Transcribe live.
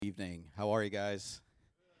evening. How are you guys?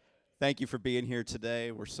 Thank you for being here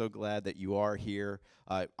today. We're so glad that you are here.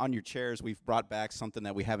 On your chairs, we've brought back something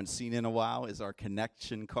that we haven't seen in a while, is our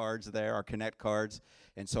connection cards there, our Connect cards.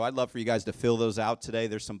 And so I'd love for you guys to fill those out today.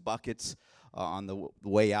 There's some buckets on the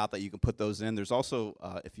way out that you can put those in. There's also,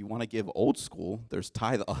 if you want to give old school, there's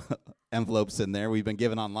tithe envelopes in there. We've been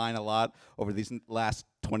giving online a lot over these last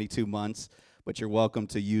 22 months, but you're welcome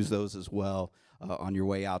to use those as well on your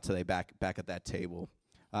way out today back at that table.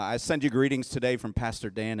 I send you greetings today from Pastor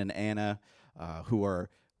Dan and Anna, we're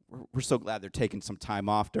so glad they're taking some time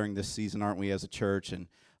off during this season, aren't we, as a church? And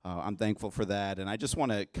I'm thankful for that. And I just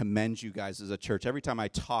want to commend you guys as a church. Every time I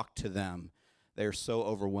talk to them, they're so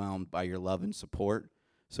overwhelmed by your love and support.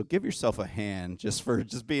 So give yourself a hand just for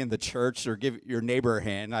just being the church, or give your neighbor a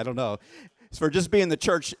hand. I don't know. It's for just being the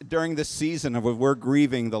church during this season of we're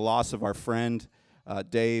grieving the loss of our friend,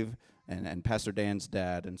 Dave, and Pastor Dan's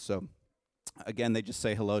dad. And so, again, they just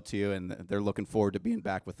say hello to you, and they're looking forward to being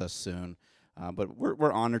back with us soon. But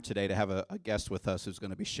we're honored today to have a guest with us who's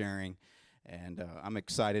going to be sharing, and I'm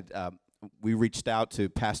excited. We reached out to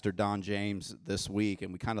Pastor Don James this week,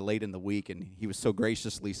 and we kind of late in the week, and he was so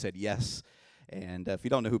graciously said yes. And if you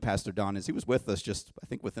don't know who Pastor Don is, he was with us just, I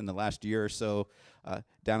think, within the last year or so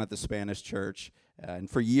down at the Spanish church. And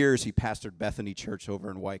for years, he pastored Bethany Church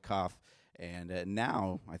over in Wyckoff. And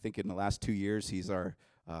now, I think in the last 2 years, he's our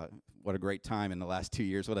what a great time in the last 2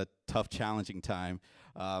 years. What a tough, challenging time.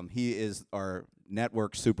 He is our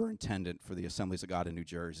network superintendent for the Assemblies of God in New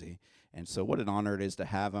Jersey. And so what an honor it is to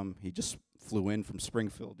have him. He just flew in from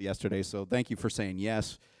Springfield yesterday. So thank you for saying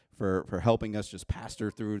yes, for helping us just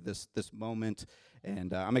pastor through this moment.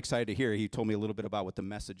 And I'm excited to hear. He told me a little bit about what the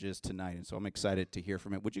message is tonight. And so I'm excited to hear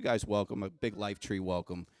from it. Would you guys welcome a big Life Tree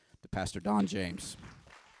welcome to Pastor Don James.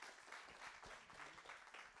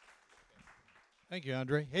 Thank you,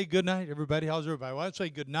 Andre. Hey, good night, everybody. How's everybody? Well, I'd say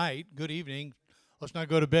good night, good evening. Let's not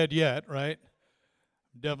go to bed yet, right?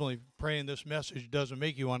 I'm definitely praying this message doesn't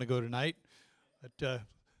make you want to go tonight. But,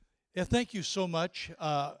 yeah, thank you so much.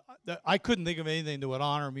 I couldn't think of anything that would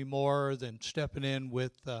honor me more than stepping in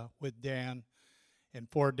with Dan. And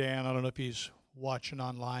for Dan, I don't know if he's watching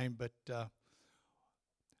online, but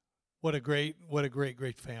what a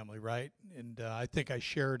great family, right? And I think I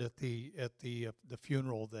shared at the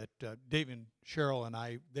funeral that Dave and Cheryl and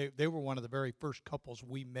I, they were one of the very first couples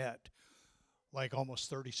we met, like almost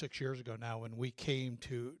 36 years ago now, when we came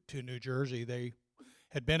to New Jersey. They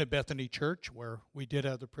had been at Bethany Church, where we did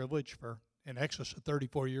have the privilege for in excess of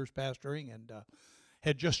 34 years pastoring, and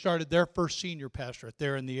had just started their first senior pastorate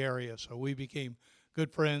there in the area. So we became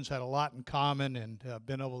good friends, had a lot in common, and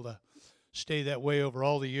been able to stay that way over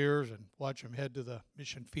all the years and watch them head to the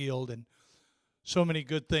mission field, and so many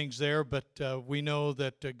good things there. But we know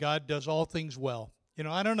that God does all things well. You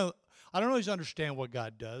know, I don't always understand what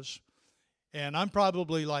God does, and I'm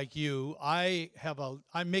probably like you. I'm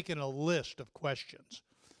making a list of questions.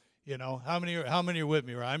 You know, how many are with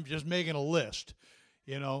me? Right? I'm just making a list.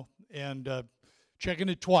 You know, and checking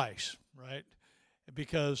it twice, right?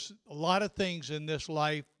 Because a lot of things in this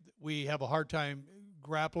life we have a hard time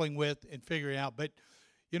grappling with and figuring out. But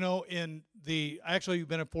you know, we've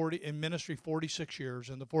been in ministry 46 years.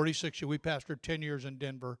 In the 46 years, we pastored 10 years in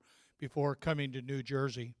Denver before coming to New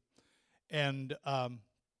Jersey. And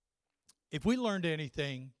if we learned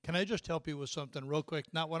anything, can I just help you with something real quick?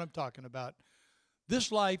 Not what I'm talking about.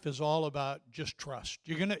 This life is all about just trust.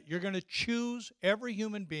 You're gonna choose. Every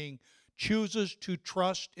human being chooses to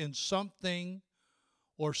trust in something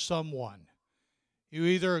or someone. You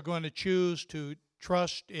either are going to choose to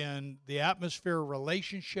trust in the atmosphere of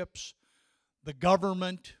relationships, the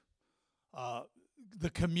government, the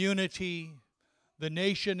community, the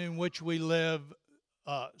nation in which we live,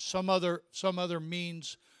 some other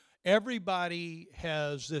means. Everybody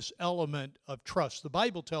has this element of trust. The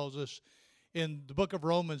Bible tells us in the book of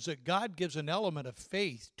Romans that God gives an element of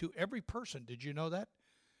faith to every person. Did you know that?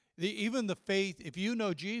 Even the faith, if you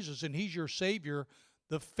know Jesus and He's your Savior,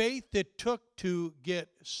 the faith that took to get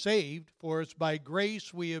saved, for it's by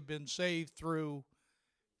grace we have been saved through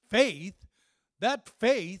faith, that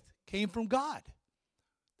faith came from God.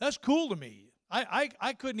 That's cool to me.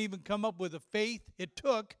 I couldn't even come up with the faith it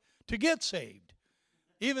took to get saved.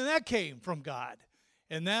 Even that came from God.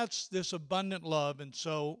 And that's this abundant love. And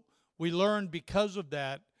so we learned because of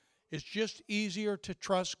that, it's just easier to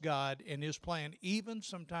trust God and His plan, even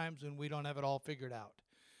sometimes when we don't have it all figured out.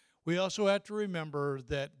 We also have to remember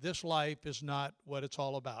that this life is not what it's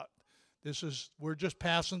all about. We're just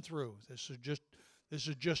passing through. This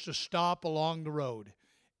is just a stop along the road.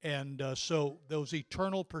 And so those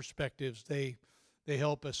eternal perspectives, they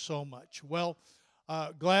help us so much. Well,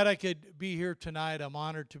 Glad I could be here tonight. I'm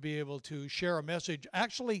honored to be able to share a message.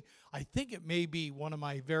 Actually, I think it may be one of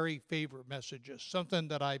my very favorite messages, something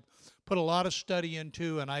that I put a lot of study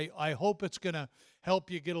into, and I hope it's going to help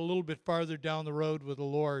you get a little bit farther down the road with the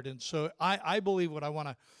Lord. And so I believe what I want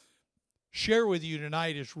to share with you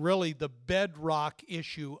tonight is really the bedrock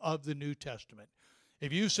issue of the New Testament.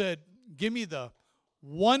 If you said, give me the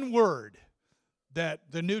one word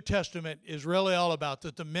that the New Testament is really all about,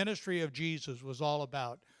 that the ministry of Jesus was all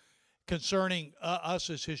about concerning us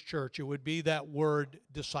as his church, it would be that word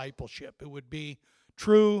discipleship. It would be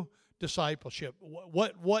true discipleship.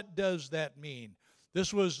 What does that mean?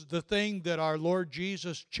 This was the thing that our Lord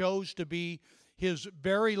Jesus chose to be his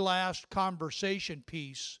very last conversation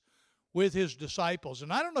piece with his disciples.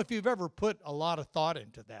 And I don't know if you've ever put a lot of thought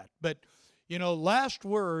into that, but last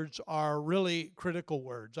words are really critical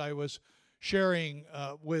words. I was sharing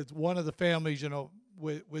with one of the families,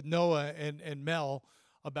 with Noah and Mel,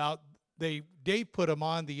 about they put him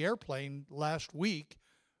on the airplane last week,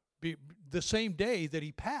 the same day that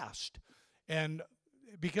he passed, and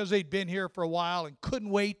because they'd been here for a while and couldn't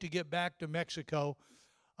wait to get back to Mexico.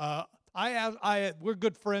 We're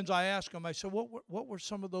good friends. I asked him. I said, "What were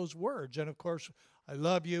some of those words?" And of course, I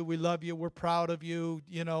love you. We love you. We're proud of you.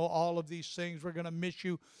 All of these things. We're going to miss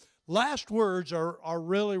you. Last words are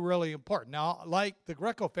really, really important. Now, like the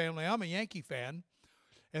Greco family, I'm a Yankee fan.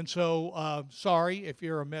 And so, sorry if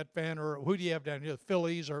you're a Met fan, or who do you have down here, the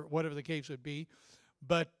Phillies or whatever the case would be.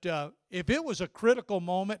 But if it was a critical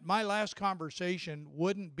moment, my last conversation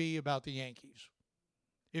wouldn't be about the Yankees,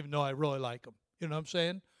 even though I really like them. You know what I'm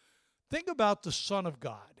saying? Think about the Son of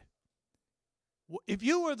God. If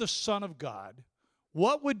you were the Son of God,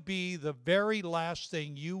 what would be the very last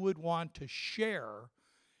thing you would want to share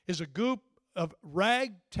as a group of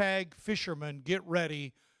ragtag fishermen get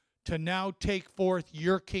ready to now take forth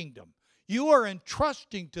your kingdom? You are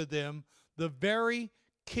entrusting to them the very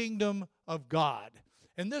kingdom of God.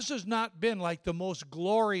 And this has not been like the most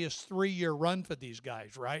glorious 3-year run for these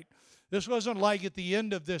guys, right? This wasn't like at the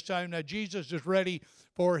end of this time that Jesus is ready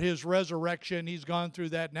for his resurrection. He's gone through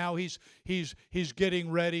that. Now he's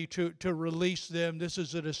getting ready to release them. This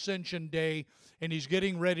is an ascension day, and he's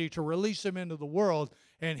getting ready to release them into the world.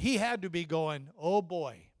 And he had to be going, oh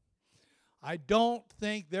boy, I don't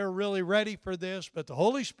think they're really ready for this, but the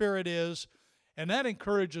Holy Spirit is. And that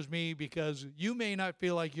encourages me, because you may not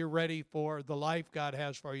feel like you're ready for the life God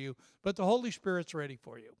has for you, but the Holy Spirit's ready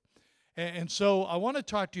for you. And so I want to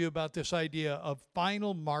talk to you about this idea of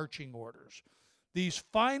final marching orders. These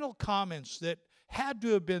final comments that had to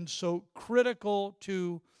have been so critical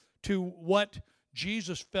to what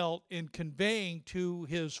Jesus felt in conveying to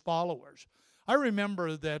his followers. I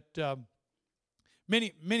remember that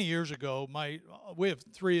many years ago, we have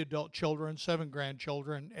 3 adult children, 7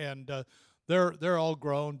 grandchildren, and they're all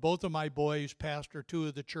grown. Both of my boys pastor 2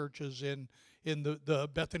 of the churches in the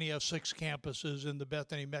Bethany has 6 campuses in the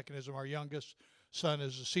Bethany mechanism. Our youngest son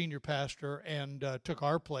is a senior pastor and took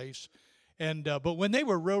our place. And but when they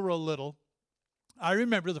were real little, I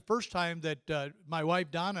remember the first time that my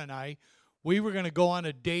wife Donna and we were going to go on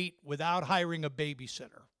a date without hiring a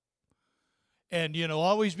babysitter. And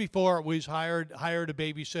always before we hired a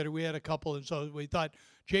babysitter. We had a couple, and so we thought.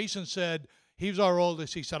 Jason said, he was our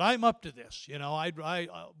oldest. He said, "I'm up to this.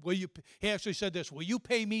 Will you?" He actually said this, "Will you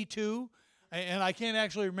pay me too?" And I can't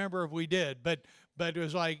actually remember if we did, but it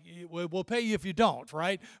was like, we'll pay you if you don't,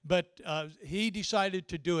 right? But he decided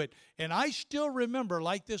to do it. And I still remember,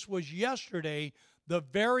 like this was yesterday, the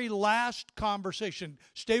very last conversation.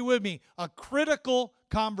 Stay with me. A critical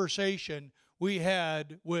conversation we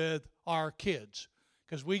had with our kids,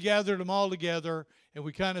 because we gathered them all together, and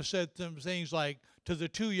we kind of said some things like, to the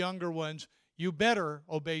 2 younger ones, you better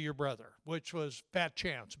obey your brother, which was fat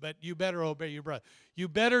chance, but you better obey your brother. You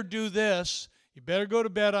better do this. You better go to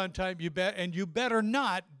bed on time. And you better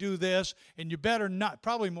not do this, and you better not,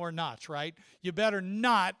 probably more nots, right? You better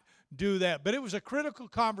not do that. But it was a critical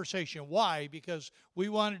conversation. Why? Because we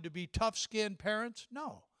wanted to be tough-skinned parents?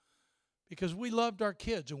 No. Because we loved our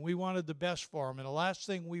kids, and we wanted the best for them. And the last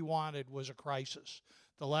thing we wanted was a crisis.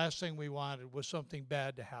 The last thing we wanted was something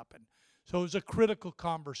bad to happen. So it was a critical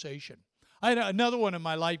conversation. I had another one in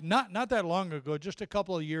my life, not that long ago, just a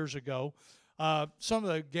couple of years ago. Some of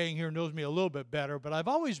the gang here knows me a little bit better, but I've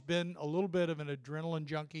always been a little bit of an adrenaline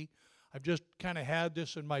junkie. I've just kind of had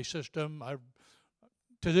this in my system.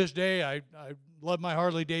 To this day, I love my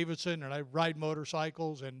Harley Davidson, and I ride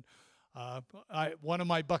motorcycles. And one of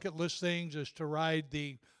my bucket list things is to ride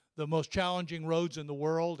the most challenging roads in the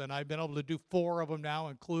world, and I've been able to do 4 of them now,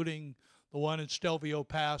 including the one in Stelvio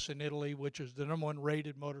Pass in Italy, which is the #1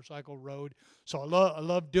 rated motorcycle road. So I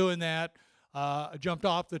love doing that. I jumped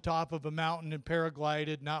off the top of a mountain and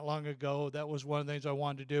paraglided not long ago. That was one of the things I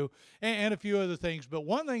wanted to do, and a few other things. But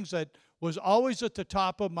one of the things that was always at the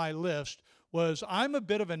top of my list was I'm a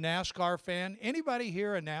bit of a NASCAR fan. Anybody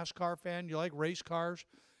here a NASCAR fan? You like race cars?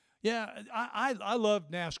 Yeah, I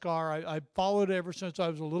love NASCAR. I followed it ever since I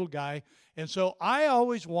was a little guy. And so I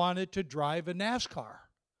always wanted to drive a NASCAR.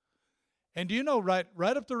 And do you know, right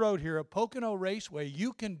up the road here at Pocono Raceway,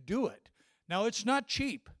 you can do it. Now, it's not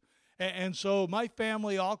cheap. And so my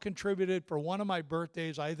family all contributed for one of my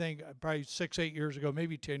birthdays, I think probably 6-8 years ago,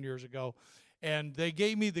 maybe 10 years ago. And they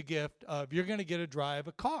gave me the gift of, you're going to get to drive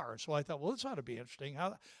a car. So I thought, well, this ought to be interesting.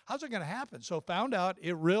 How's it going to happen? So found out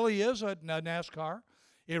it really is a NASCAR.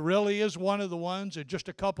 It really is one of the ones that just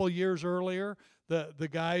a couple years earlier, the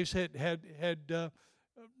guys had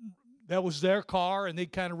that was their car, and they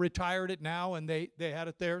kind of retired it now, and they had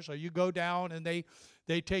it there. So you go down, and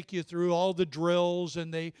they take you through all the drills,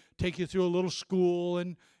 and they take you through a little school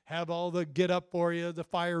and have all the get up for you, the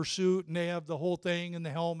fire suit, and they have the whole thing and the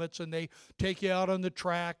helmets, and they take you out on the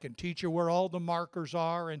track and teach you where all the markers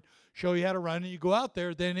are and show you how to run. And you go out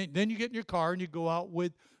there, then you get in your car and you go out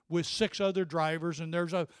with 6 other drivers, and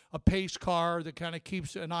there's a pace car that kind of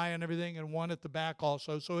keeps an eye on everything, and one at the back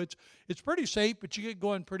also. So it's pretty safe, but you get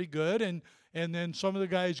going pretty good, and then some of the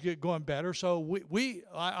guys get going better. So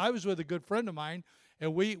I was with a good friend of mine,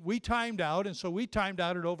 and we timed out, and so we timed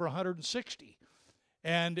out at over 160.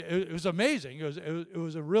 And it was amazing. It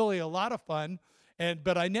was really a lot of fun.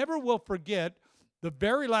 But I never will forget the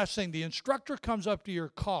very last thing. The instructor comes up to your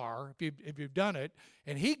car, if you've done it,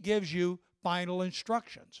 and he gives you final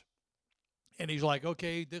instructions. And he's like,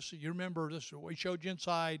 okay, you remember this is what we showed you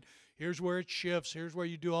inside. Here's where it shifts. Here's where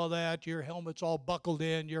you do all that. Your helmet's all buckled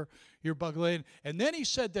in. You're buckled in. And then he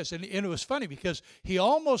said this, and it was funny because he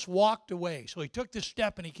almost walked away. So he took this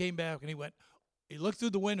step and he came back and he looked through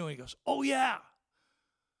the window and he goes, oh yeah.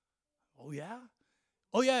 Oh, yeah?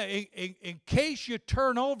 Oh, yeah, in case you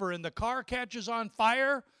turn over and the car catches on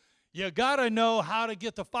fire, you got to know how to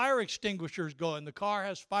get the fire extinguishers going. The car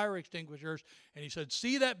has fire extinguishers. And he said,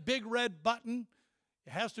 see that big red button?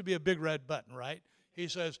 It has to be a big red button, right? He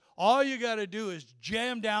says, all you got to do is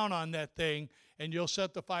jam down on that thing, and you'll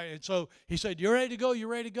set the fire. And so he said, you ready to go? You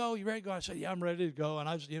ready to go? You ready to go? I said, yeah, I'm ready to go. And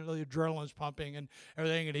I was, the adrenaline's pumping and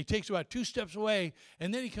everything. And he takes about 2 steps away,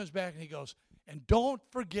 and then he comes back and he goes, and don't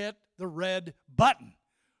forget the red button,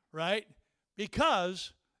 right?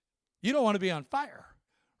 Because you don't want to be on fire,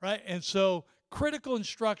 right? And so critical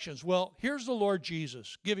instructions. Well, here's the Lord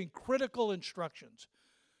Jesus giving critical instructions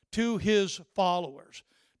to his followers,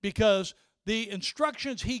 because the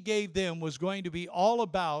instructions he gave them was going to be all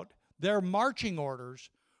about their marching orders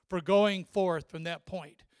for going forth from that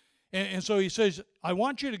point. And so he says, I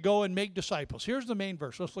want you to go and make disciples. Here's the main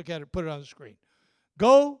verse. Let's look at it, put it on the screen.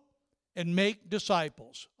 Go and make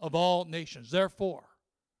disciples of all nations. Therefore,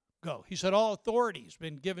 go. He said, all authority has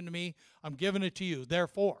been given to me. I'm giving it to you.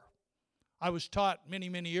 Therefore. I was taught many,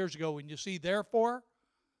 many years ago, when you see therefore,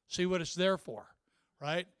 see what it's there for,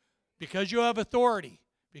 right? Because you have authority,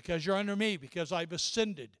 because you're under me, because I've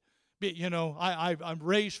ascended. I'm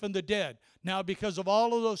raised from the dead. Now, because of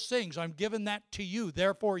all of those things, I'm giving that to you.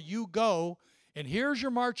 Therefore, you go, and here's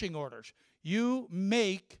your marching orders. You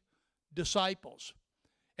make disciples.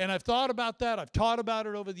 And I've thought about that. I've taught about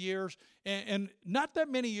it over the years. And not that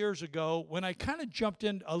many years ago, when I kind of jumped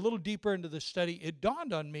in a little deeper into the study, it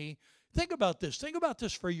dawned on me, think about this. Think about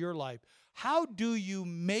this for your life. How do you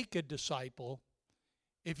make a disciple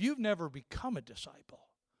if you've never become a disciple?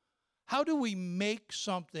 How do we make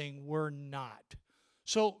something we're not?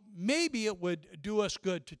 So maybe it would do us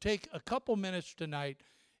good to take a couple minutes tonight,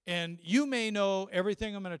 and you may know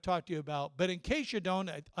everything I'm going to talk to you about, but in case you don't,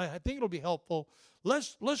 I think it'll be helpful.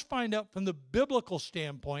 Let's find out from the biblical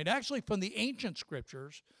standpoint, actually from the ancient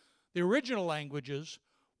scriptures, the original languages,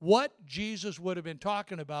 what Jesus would have been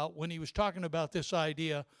talking about when he was talking about this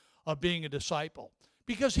idea of being a disciple.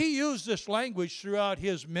 Because he used this language throughout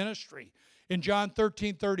his ministry. In John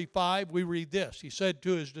 13:35, we read this. He said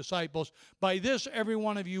to his disciples, by this every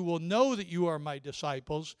one of you will know that you are my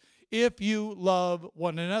disciples if you love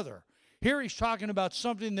one another. Here he's talking about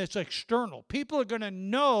something that's external. People are going to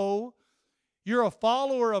know you're a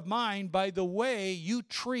follower of mine by the way you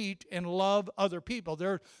treat and love other people.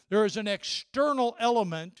 There is an external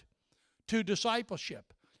element to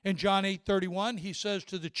discipleship. In John 8:31, he says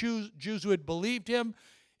to the Jews who had believed him,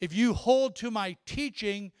 if you hold to my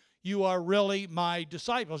teaching, you are really my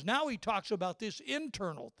disciples. Now he talks about this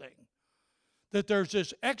internal thing, that there's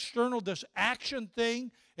this external, this action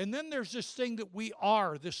thing, and then there's this thing that we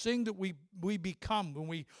are, this thing that we become when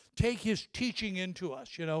we take his teaching into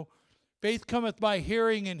us, Faith cometh by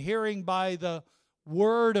hearing, and hearing by the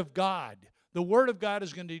Word of God. The Word of God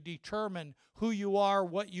is going to determine who you are,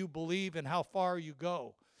 what you believe, and how far you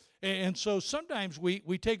go. And so sometimes we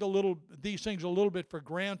take these things a little bit for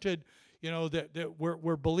granted, that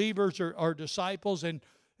we're believers or disciples.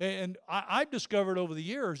 And I've discovered over the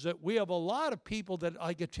years that we have a lot of people that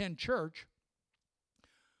attend church,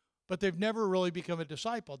 but they've never really become a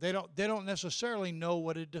disciple. They don't necessarily know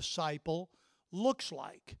what a disciple looks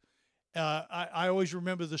like. I always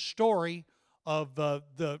remember the story of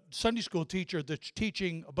the Sunday school teacher that's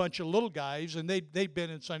teaching a bunch of little guys, and they'd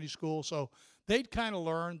been in Sunday school, so they'd kind of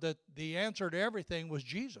learned that the answer to everything was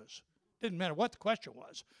Jesus. Didn't matter what the question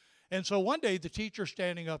was. And so one day the teacher's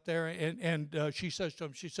standing up there, and she says to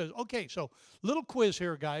him, she says, okay, so little quiz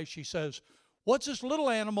here, guys. She says, what's this little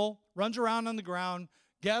animal, runs around on the ground,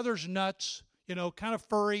 gathers nuts, kind of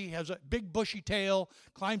furry, has a big bushy tail,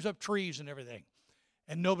 climbs up trees and everything.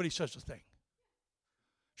 And nobody says a thing.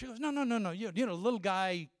 She goes, no. Little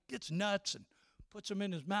guy gets nuts and puts them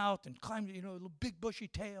in his mouth and climbs, a little big bushy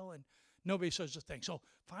tail, and nobody says a thing. So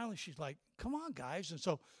finally she's like, come on, guys. And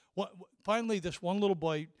so finally this one little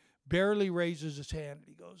boy barely raises his hand, and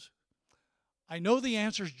he goes, I know the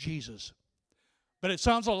answer is Jesus, but it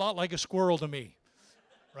sounds a lot like a squirrel to me,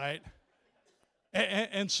 right?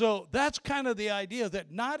 And so that's kind of the idea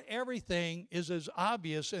that not everything is as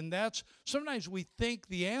obvious, and that's sometimes we think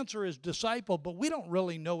the answer is disciple, but we don't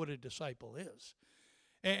really know what a disciple is.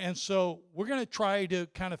 And so we're going to try to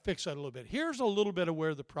kind of fix that a little bit. Here's a little bit of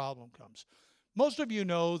where the problem comes. Most of you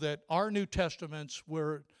know that our New Testaments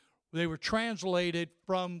were translated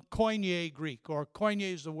from Koine Greek, or Koine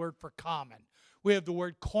is the word for common. We have the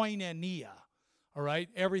word koinonia. All right,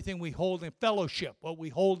 everything we hold in fellowship, what we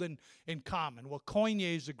hold in common. Well, koine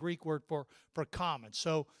is the Greek word for common.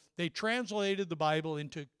 So they translated the Bible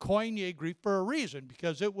into Koine Greek for a reason,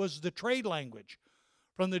 because it was the trade language.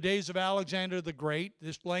 From the days of Alexander the Great,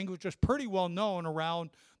 this language was pretty well known around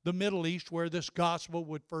the Middle East, where this gospel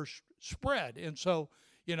would first spread. And so,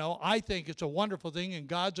 I think it's a wonderful thing in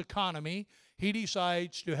God's economy. He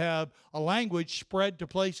decides to have a language spread to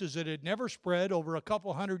places that had never spread over a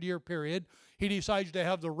couple 100-year period. He decides to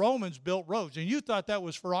have the Romans build roads. And you thought that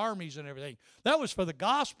was for armies and everything. That was for the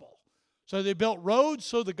gospel. So they built roads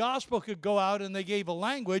so the gospel could go out, and they gave a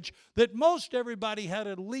language that most everybody had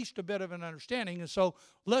at least a bit of an understanding. And so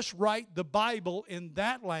let's write the Bible in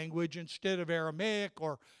that language instead of Aramaic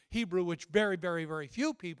or Hebrew, which very, very, very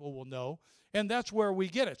few people will know. And that's where we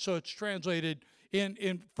get it. So it's translated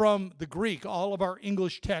from the Greek. All of our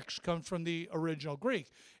English text comes from the original Greek.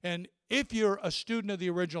 And if you're a student of the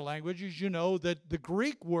original languages, you know that the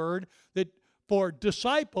Greek word that for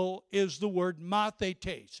disciple is the word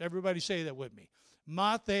mathetes. Everybody say that with me.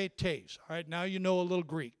 Mathetes. All right, now you know a little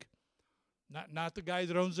Greek. Not the guy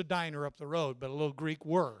that owns the diner up the road, but a little Greek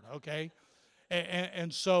word, okay?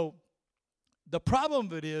 And so the problem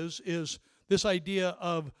of it is this idea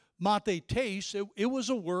of mathetes. It was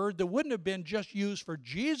a word that wouldn't have been just used for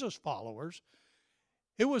Jesus' followers.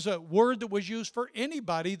 It was a word that was used for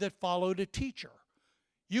anybody that followed a teacher.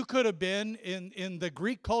 You could have been, in the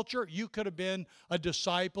Greek culture, you could have been a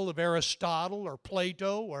disciple of Aristotle or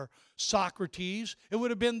Plato or Socrates. It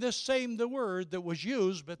would have been the word that was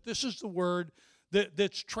used, but this is the word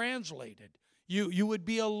that's translated. You would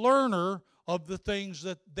be a learner of the things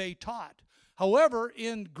that they taught. However,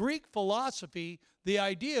 in Greek philosophy, the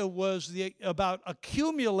idea was about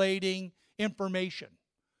accumulating information.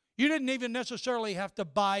 You didn't even necessarily have to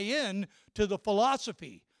buy in to the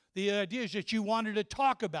philosophy. The idea is that you wanted to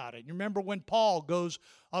talk about it. You remember when Paul goes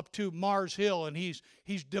up to Mars Hill and he's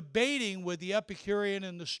debating with the Epicurean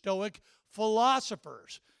and the Stoic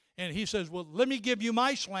philosophers. And he says, well, let me give you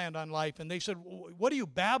my slant on life. And they said, what are you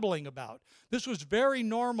babbling about? This was very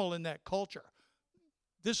normal in that culture.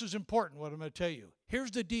 This is important, what I'm going to tell you.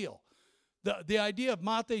 Here's the deal. The idea of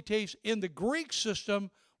mathetes in the Greek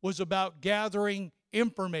system was about gathering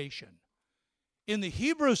information. In the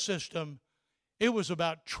Hebrew system, it was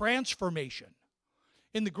about transformation.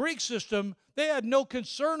 In the Greek system, they had no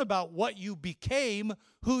concern about what you became,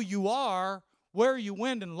 who you are, where you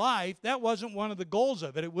went in life. That wasn't one of the goals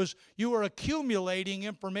of it. It was you were accumulating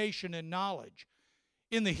information and knowledge.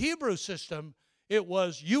 In the Hebrew system, it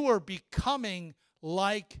was you were becoming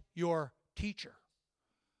like your teacher.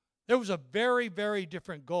 There was a very, very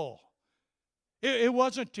different goal. It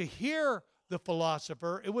wasn't to hear the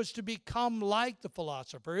philosopher. It was to become like the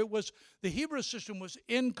philosopher. The Hebrew system was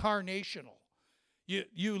incarnational.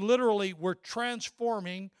 You literally were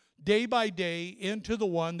transforming day by day into the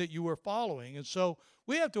one that you were following. And so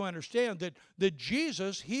we have to understand that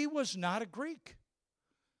Jesus, he was not a Greek.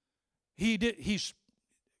 He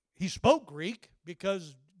he spoke Greek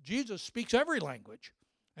because Jesus speaks every language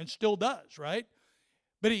and still does, right?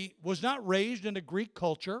 But he was not raised in a Greek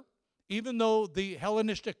culture. Even though the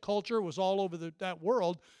Hellenistic culture was all over that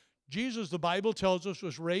world, Jesus, the Bible tells us,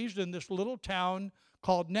 was raised in this little town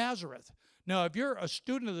called Nazareth. Now, if you're a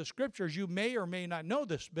student of the Scriptures, you may or may not know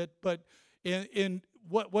this, but in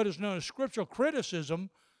what is known as scriptural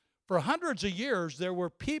criticism, for hundreds of years, there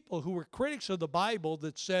were people who were critics of the Bible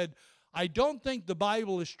that said, I don't think the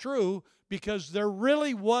Bible is true because there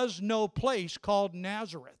really was no place called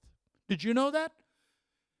Nazareth. Did you know that?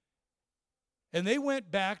 And they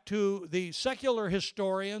went back to the secular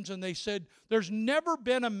historians and they said, there's never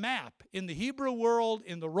been a map in the Hebrew world,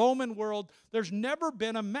 in the Roman world, there's never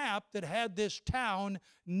been a map that had this town,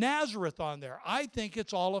 Nazareth, on there. I think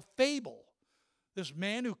it's all a fable. This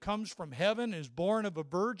man who comes from heaven, is born of a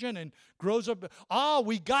virgin and grows up.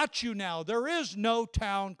 We got you now. There is no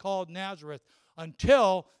town called Nazareth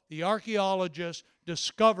until the archaeologists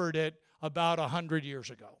discovered it about 100 years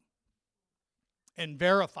ago and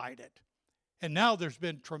verified it. And now there's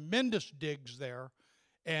been tremendous digs there,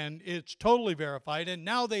 and it's totally verified. And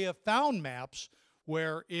now they have found maps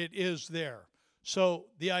where it is there. So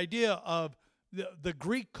the idea of the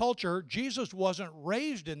Greek culture, Jesus wasn't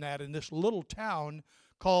raised in this little town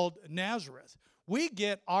called Nazareth. We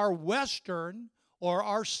get our Western or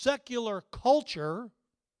our secular culture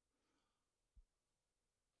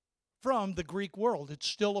from the Greek world. It's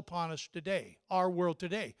still upon us today, our world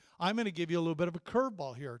today. I'm going to give you a little bit of a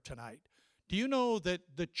curveball here tonight. Do you know that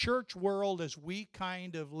the church world, as we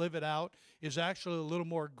kind of live it out, is actually a little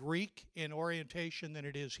more Greek in orientation than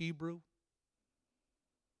it is Hebrew?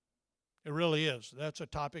 It really is. That's a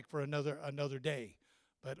topic for another day.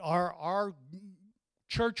 But our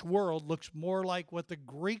church world looks more like what the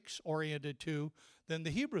Greeks oriented to than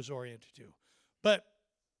the Hebrews oriented to. But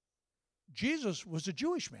Jesus was a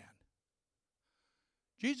Jewish man.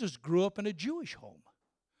 Jesus grew up in a Jewish home.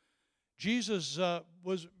 Jesus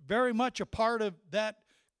was very much a part of that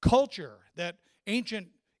culture, that ancient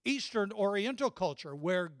Eastern Oriental culture,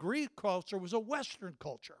 where Greek culture was a Western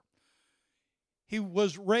culture. He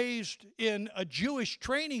was raised in a Jewish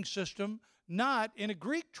training system, not in a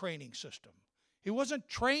Greek training system. He wasn't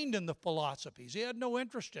trained in the philosophies. He had no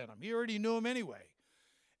interest in them. He already knew them anyway.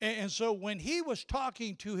 And so when he was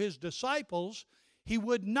talking to his disciples, he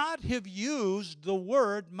would not have used the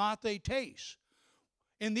word mathetes.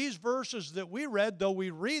 In these verses that we read, though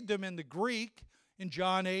we read them in the Greek, in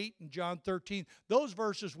John 8 and John 13, those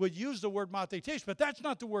verses would use the word mathetes, but that's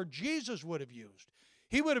not the word Jesus would have used.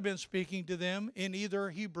 He would have been speaking to them in either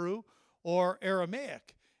Hebrew or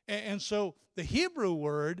Aramaic. And so the Hebrew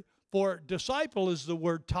word for disciple is the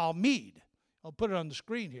word talmid. I'll put it on the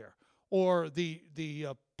screen here. Or the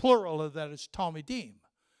plural of that is talmidim.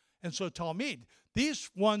 And so talmid,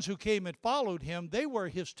 these ones who came and followed him, they were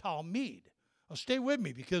his talmid. Now stay with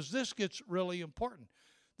me because this gets really important.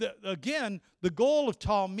 Again, the goal of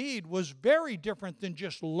Talmud was very different than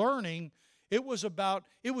just learning. It was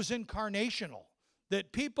incarnational.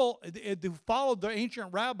 That people who followed the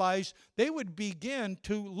ancient rabbis, they would begin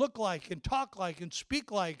to look like and talk like and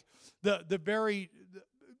speak like the very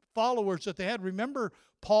followers that they had. Remember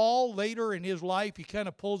Paul later in his life, he kind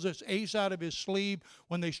of pulls this ace out of his sleeve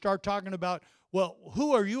when they start talking about, well,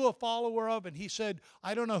 who are you a follower of? And he said,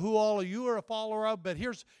 I don't know who all of you are a follower of, but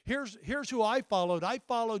here's who I followed. I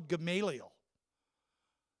followed Gamaliel.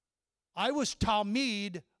 I was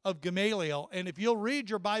Talmud of Gamaliel, and if you'll read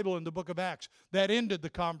your Bible in the book of Acts, that ended the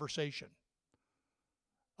conversation.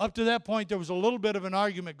 Up to that point, there was a little bit of an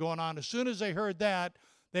argument going on. As soon as they heard that,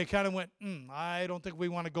 they kind of went, I don't think we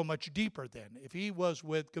want to go much deeper then. If he was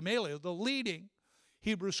with Gamaliel, the leading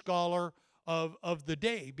Hebrew scholar of the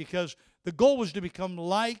day, because the goal was to become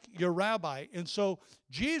like your rabbi. And so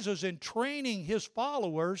Jesus, in training his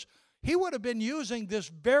followers, he would have been using this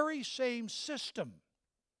very same system.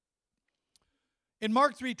 In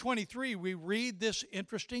Mark 3:23, we read this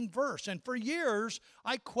interesting verse. And for years,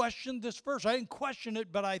 I questioned this verse. I didn't question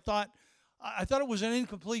it, but I thought it was an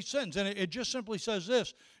incomplete sentence. And it just simply says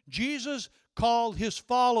this: Jesus called his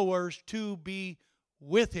followers to be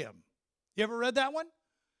with him. You ever read that one?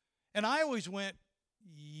 And I always went,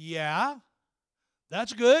 yeah,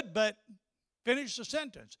 that's good, but finish the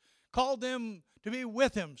sentence. Called them to be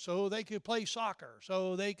with him so they could play soccer,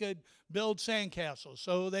 so they could build sandcastles,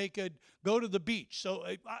 so they could go to the beach.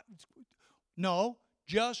 No,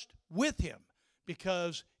 just with him,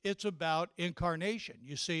 because it's about incarnation.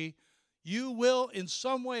 You see, you will in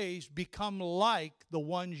some ways become like the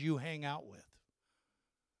ones you hang out with.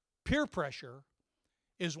 Peer pressure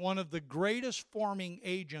is one of the greatest forming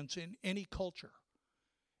agents in any culture.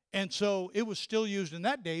 And so it was still used in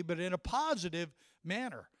that day, but in a positive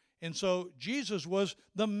manner. And so Jesus was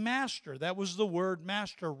the master. That was the word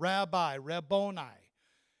master, rabbi, Rabboni.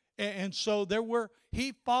 And so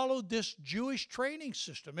he followed this Jewish training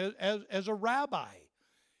system as a rabbi.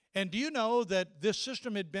 And do you know that this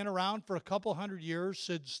system had been around for a couple hundred years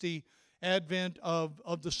since the advent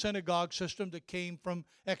of the synagogue system that came from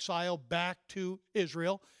exile back to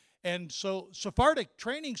Israel? And so Sephardic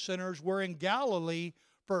training centers were in Galilee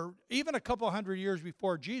for even a couple hundred years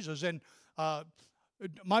before Jesus. And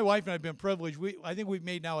my wife and I have been privileged. I think we've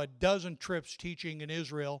made now a dozen trips teaching in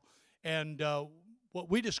Israel. And what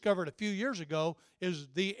we discovered a few years ago is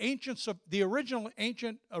the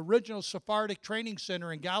original Sephardic training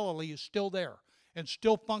center in Galilee is still there and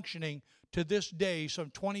still functioning to this day, some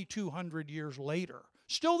 2,200 years later.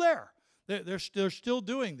 Still there. They're still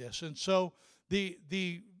doing this. And so the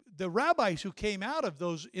rabbis who came out of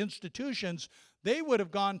those institutions, they would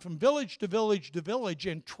have gone from village to village to village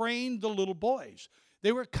and trained the little boys.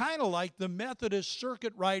 They were kind of like the Methodist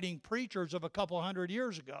circuit riding preachers of a couple hundred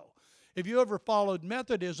years ago. If you ever followed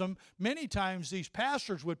Methodism, many times these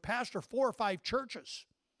pastors would pastor 4 or 5 churches.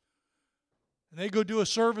 And they go do a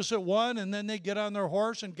service at one, and then they get on their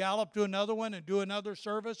horse and gallop to another one and do another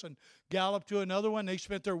service and gallop to another one. They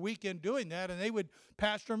spent their weekend doing that, and they would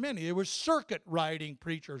pastor many. They were circuit riding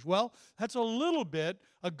preachers. Well, that's a little bit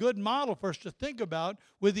a good model for us to think about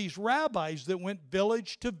with these rabbis that went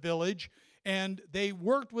village to village, and they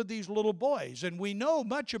worked with these little boys. And we know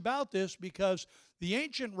much about this because the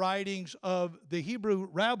ancient writings of the Hebrew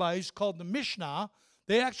rabbis called the Mishnah,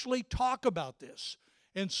 they actually talk about this.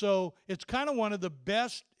 And so it's kind of one of the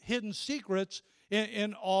best hidden secrets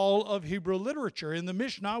in all of Hebrew literature. In the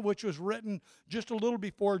Mishnah, which was written just a little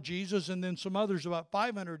before Jesus and then some others about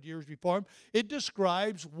 500 years before him, it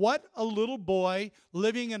describes what a little boy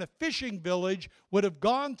living in a fishing village would have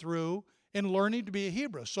gone through in learning to be a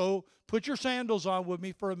Hebrew. So put your sandals on with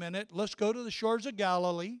me for a minute. Let's go to the shores of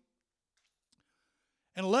Galilee.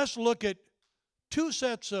 And let's look at 2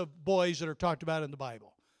 sets of boys that are talked about in the Bible.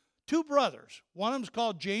 2 brothers. One of them's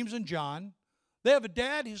called James and John. They have a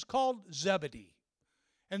dad, he's called Zebedee.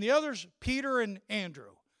 And the other's Peter and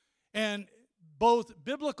Andrew. And both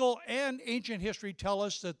biblical and ancient history tell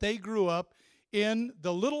us that they grew up in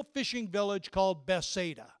the little fishing village called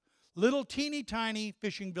Bethsaida. Little teeny tiny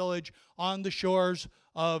fishing village on the shores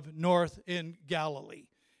of north in Galilee.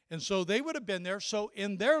 And so they would have been there. So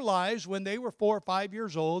in their lives, when they were 4 or 5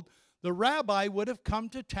 years old, the rabbi would have come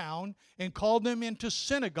to town and called them into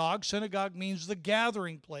synagogue. Synagogue means the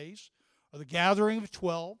gathering place, or the gathering of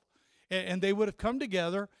 12. And they would have come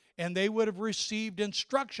together, and they would have received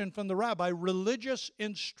instruction from the rabbi, religious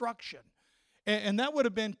instruction. And that would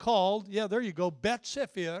have been called, yeah, there you go, Bet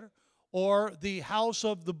Sefer, or the house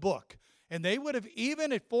of the book. And they would have,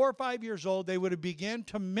 even at 4 or 5 years old, they would have begun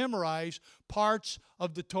to memorize parts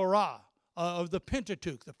of the Torah, of the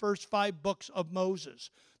Pentateuch, the first 5 books of Moses.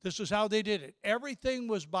 This is how they did it. Everything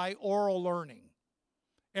was by oral learning.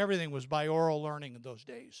 Everything was by oral learning in those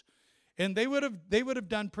days. And they would have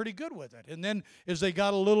done pretty good with it. And then as they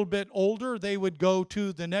got a little bit older, they would go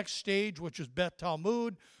to the next stage, which is Beth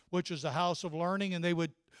Talmud, which is the house of learning, and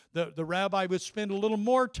the rabbi would spend a little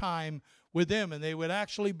more time with them, and they would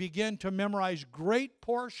actually begin to memorize great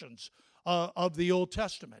portions of the Old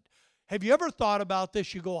Testament. Have you ever thought about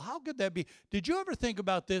this? You go, how could that be? Did you ever think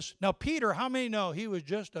about this? Now, Peter, how many know he was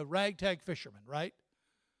just a ragtag fisherman, right?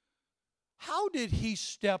 How did he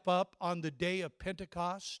step up on the day of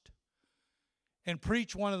Pentecost and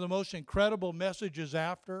preach one of the most incredible messages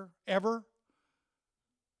ever?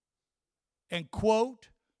 And quote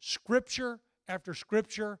scripture after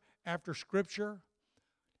scripture after scripture,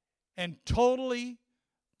 and totally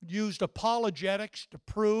used apologetics to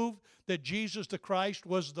prove that Jesus the Christ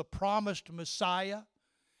was the promised Messiah,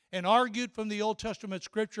 and argued from the Old Testament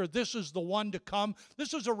scripture, this is the one to come.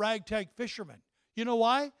 This is a ragtag fisherman. You know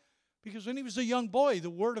why? Because when he was a young boy, the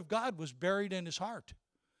Word of God was buried in his heart.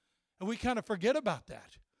 And we kind of forget about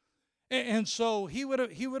that. And so he would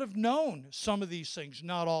have known some of these things,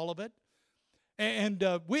 not all of it. And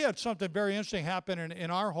we had something very interesting happen in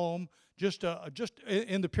our home just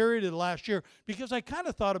in the period of the last year, because I kind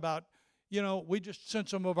of thought about, we just sent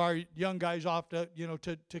some of our young guys off to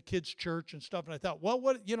kids' church and stuff, and I thought, well,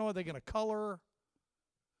 what, are they going to color?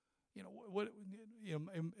 In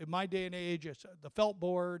my day and age, it's the felt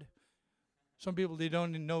board. Some people, they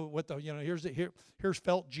don't even know what here's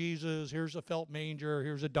felt Jesus, here's a felt manger,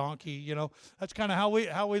 here's a donkey. That's kind of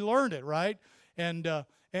how we learned it, right? And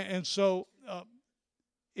so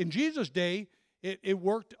in Jesus' day, it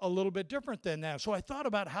worked a little bit different than that. So I thought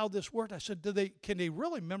about how this worked. I said, can they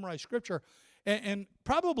really memorize Scripture? And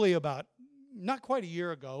probably about not quite a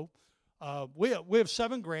year ago, we have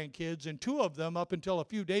 7 grandkids, and 2 of them, up until a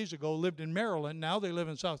few days ago, lived in Maryland. Now they live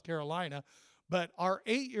in South Carolina. But our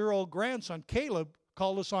 8-year-old grandson, Caleb,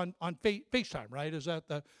 called us on FaceTime, right? Is that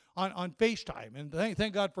on FaceTime? And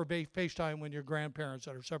thank God for FaceTime when you're grandparents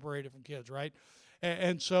that are separated from kids, right?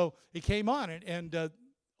 And so he came on, and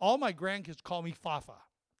all my grandkids call me Fafa.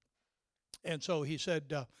 And so he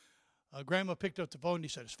said, Grandma picked up the phone, and he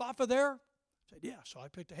said, "Is Fafa there?" I said, "Yeah." So I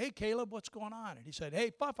picked up, "Hey, Caleb, what's going on?" And he said,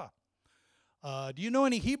 "Hey, Fafa, do you know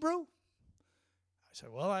any Hebrew?" I said,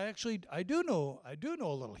 "Well, I do know a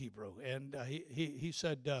little Hebrew." And he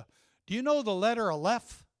said, "Do you know the letter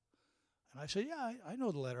Aleph?" And I said, "Yeah, I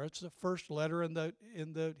know the letter. It's the first letter in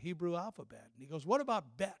the Hebrew alphabet." And he goes, "What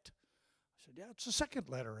about Bet?" I said, "Yeah, it's the second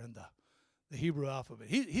letter in the Hebrew alphabet."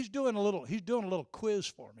 He's doing a little quiz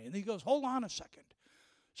for me. And he goes, "Hold on a second."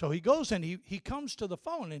 So he goes and he comes to the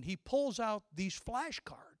phone and he pulls out these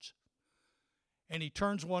flashcards. And he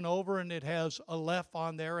turns one over and it has Aleph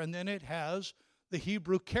on there, and then it has the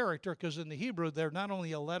Hebrew character, because in the Hebrew they're not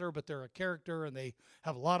only a letter but they're a character, and they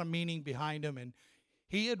have a lot of meaning behind them. And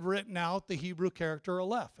he had written out the Hebrew character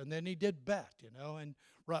Aleph, and then he did Bet, and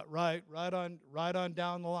right on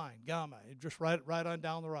down the line, Gamma, just right on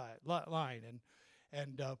down the line,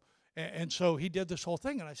 and so he did this whole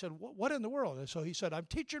thing. And I said, "What in the world?" And so he said, "I'm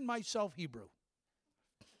teaching myself Hebrew."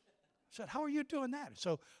 I said, "How are you doing that?"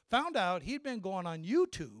 So found out he'd been going on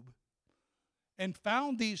YouTube and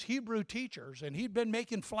found these Hebrew teachers, and he'd been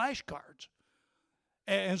making flashcards.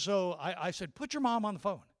 And so I said, "Put your mom on the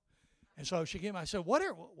phone." And so she came. I said, "What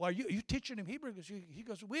are you teaching him Hebrew?" He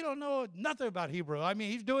goes, "We don't know nothing about Hebrew. I mean,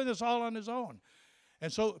 he's doing this all on his own."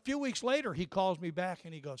 And so a few weeks later, he calls me back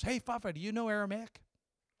and he goes, "Hey, Fafa, do you know Aramaic?"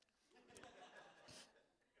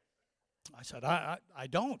 I said, I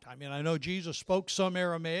don't. I mean, I know Jesus spoke some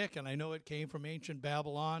Aramaic, and I know it came from ancient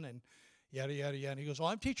Babylon, and yada, yada, yada. And he goes, "Well,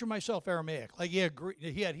 I'm teaching myself Aramaic." Like he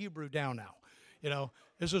had Hebrew down now.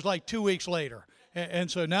 This was like 2 weeks later. And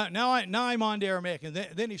so now I'm on to Aramaic. And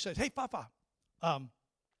then he says, "Hey, Fafa,"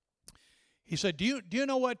 he said, do you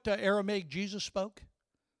know what Aramaic Jesus spoke?"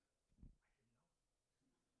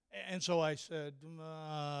 And so I said,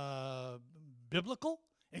 "Biblical?"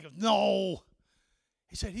 And he goes, "No."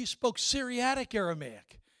 He said he spoke Syriac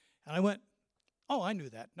Aramaic. And I went, "Oh, I knew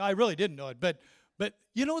that." No, I really didn't know it. But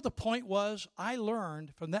you know what the point was? I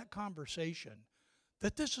learned from that conversation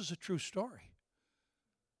that this is a true story.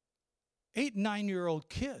 8 and 9-year-old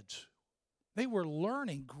kids, they were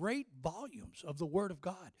learning great volumes of the Word of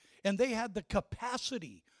God. And they had the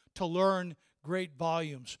capacity to learn great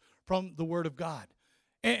volumes from the Word of God.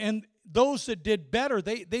 And those that did better,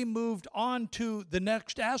 they moved on to the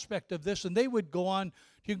next aspect of this, and they would go on.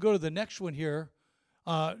 You can go to the next one here,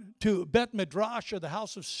 to Bet Midrash, or the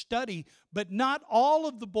house of study. But not all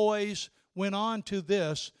of the boys went on to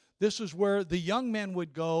this. This is where the young men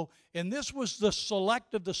would go, and this was the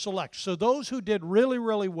select of the select. So those who did really,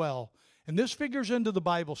 really well, and this figures into the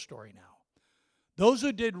Bible story now. Those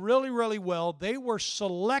who did really, really well, they were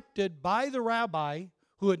selected by the rabbi,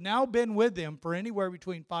 who had now been with them for anywhere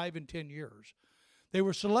between 5 and 10 years. They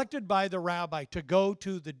were selected by the rabbi to go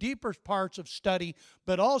to the deeper parts of study,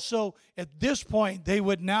 but also at this point, they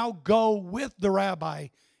would now go with the rabbi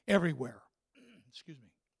everywhere. Excuse me.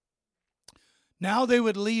 Now they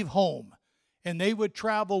would leave home, and they would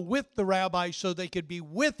travel with the rabbi so they could be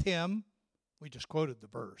with him. We just quoted the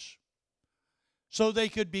verse. So they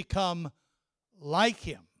could become like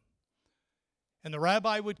him. And the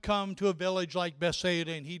rabbi would come to a village like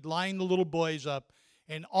Bethsaida, and he'd line the little boys up.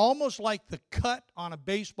 And almost like the cut on a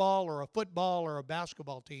baseball or a football or a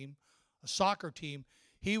basketball team, a soccer team,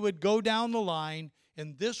 he would go down the line,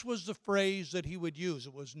 and this was the phrase that he would use.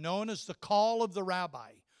 It was known as the call of the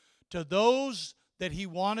rabbi. To those that he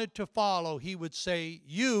wanted to follow, he would say,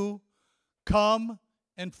 "You come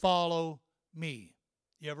and follow me."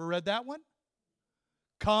 You ever read that one?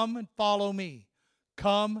 Come and follow me.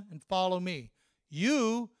 Come and follow me.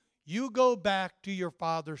 You go back to your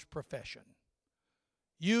father's profession.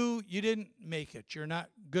 You didn't make it. You're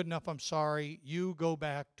not good enough. I'm sorry. You go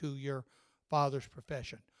back to your father's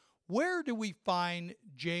profession. Where do we find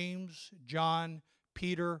James, John,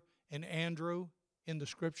 Peter, and Andrew in the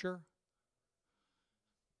Scripture?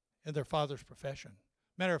 In their father's profession.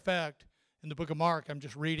 Matter of fact, in the book of Mark, I'm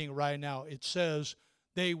just reading right now, it says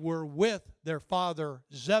they were with their father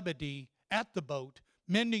Zebedee at the boat,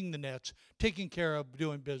 mending the nets, taking care of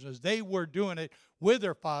doing business. They were doing it with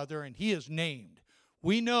their father, and he is named.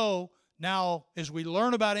 We know now, as we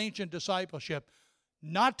learn about ancient discipleship,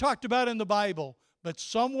 not talked about in the Bible, but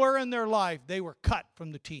somewhere in their life, they were cut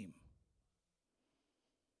from the team.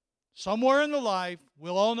 Somewhere in the life,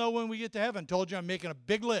 we'll all know when we get to heaven. Told you I'm making a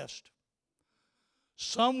big list.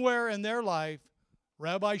 Somewhere in their life,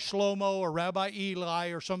 Rabbi Shlomo or Rabbi Eli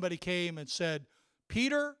or somebody came and said,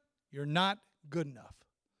 Peter, you're not good enough.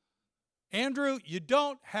 Andrew, you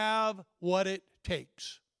don't have what it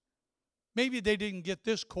takes. Maybe they didn't get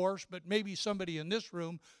this course, but maybe somebody in this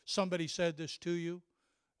room, somebody said this to you.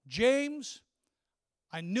 James,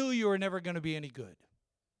 I knew you were never going to be any good.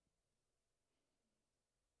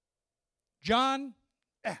 John,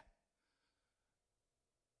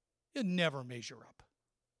 you never measure up.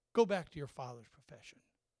 Go back to your father's profession.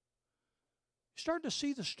 You start to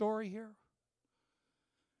see the story here?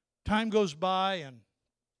 Time goes by and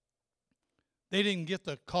they didn't get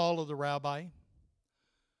the call of the rabbi.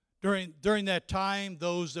 During that time,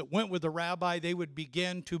 those that went with the rabbi, they would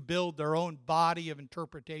begin to build their own body of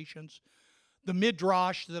interpretations. The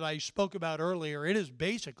Midrash that I spoke about earlier, it is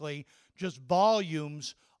basically just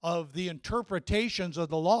volumes of the interpretations of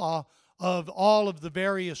the law of all of the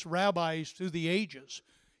various rabbis through the ages.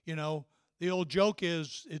 You know, the old joke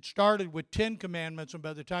is it started with 10 commandments, and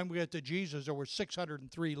by the time we got to Jesus, there were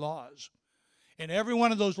 603 laws. And every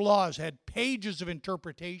one of those laws had pages of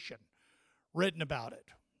interpretation written about it,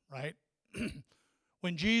 right?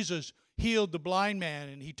 When Jesus healed the blind man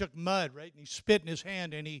and he took mud, right, and he spit in his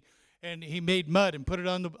hand and he made mud and put it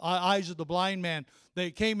on the eyes of the blind man, they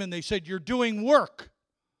came and they said, you're doing work.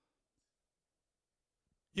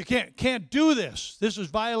 You can't do this. This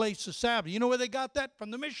violates the Sabbath. You know where they got that?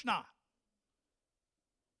 From the Mishnah.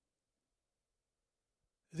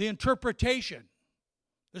 The interpretation.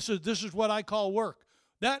 This is what I call work.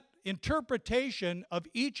 That interpretation of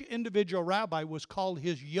each individual rabbi was called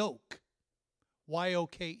his yoke.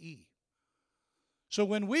 Y-O-K-E. So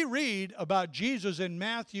when we read about Jesus in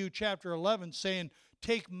Matthew chapter 11 saying,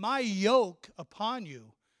 take my yoke upon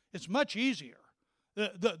you, it's much easier.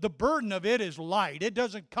 The burden of it is light. It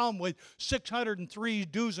doesn't come with 603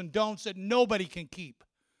 do's and don'ts that nobody can keep.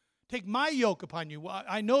 Take my yoke upon you.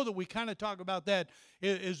 I know that we kind of talk about that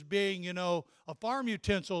as being, a farm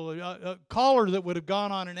utensil, a collar that would have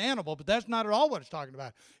gone on an animal, but that's not at all what it's talking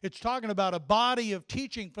about. It's talking about a body of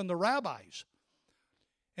teaching from the rabbis.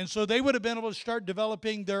 And so they would have been able to start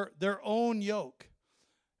developing their own yoke.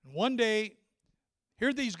 And one day,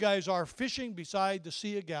 here these guys are fishing beside the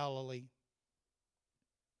Sea of Galilee.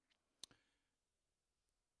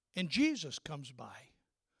 And Jesus comes by,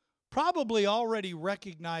 probably already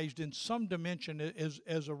recognized in some dimension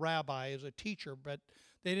as a rabbi, as a teacher, but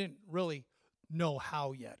they didn't really know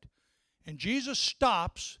how yet. And Jesus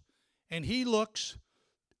stops, and he looks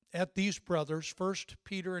at these brothers, first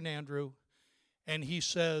Peter and Andrew, and he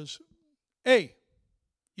says, hey,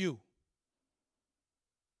 you.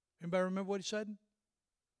 Anybody remember what he said?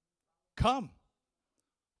 Come,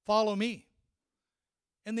 follow me.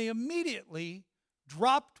 And they immediately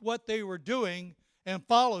dropped what they were doing and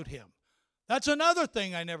followed him. That's another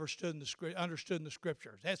thing I never understood in the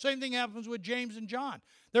Scriptures. That same thing happens with James and John.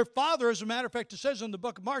 Their father, as a matter of fact, it says in the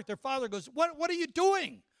book of Mark, their father goes, what are you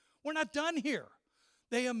doing? We're not done here.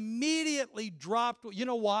 They immediately dropped. You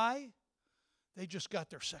know why? They just got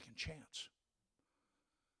their second chance.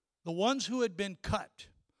 The ones who had been cut,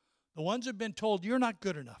 the ones that had been told, you're not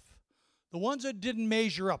good enough, the ones that didn't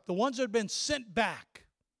measure up, the ones that had been sent back,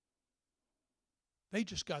 they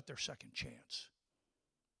just got their second chance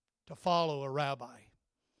to follow a rabbi.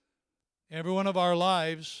 Every one of our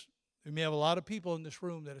lives, we may have a lot of people in this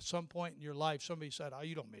room that at some point in your life, somebody said, oh,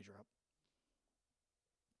 you don't measure up.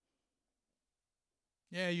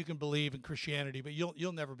 Yeah, you can believe in Christianity, but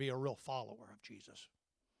you'll never be a real follower of Jesus.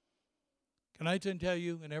 Can I tell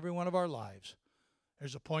you, in every one of our lives,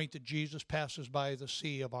 there's a point that Jesus passes by the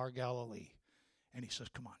Sea of our Galilee, and he says,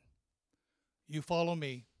 come on, you follow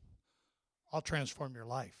me, I'll transform your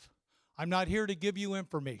life. I'm not here to give you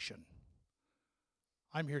information.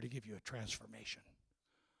 I'm here to give you a transformation.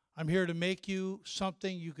 I'm here to make you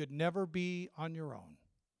something you could never be on your own.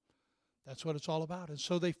 That's what it's all about. And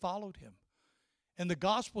so they followed him. And the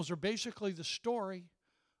Gospels are basically the story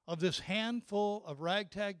of this handful of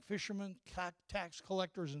ragtag fishermen, tax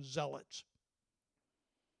collectors, and zealots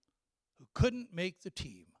who couldn't make the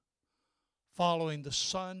team following the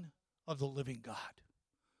Son of the living God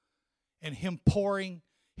and him pouring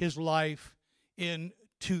his life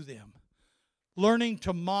into them, learning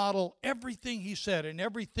to model everything he said and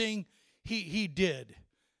everything he did.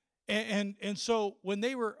 And so when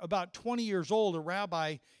they were about 20 years old, a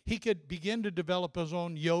rabbi, he could begin to develop his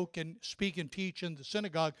own yoke and speak and teach in the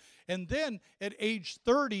synagogue. And then at age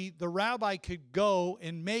 30, the rabbi could go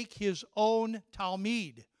and make his own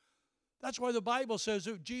Talmud. That's why the Bible says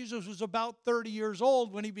that Jesus was about 30 years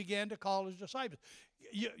old when he began to call his disciples.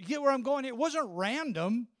 You get where I'm going here? It wasn't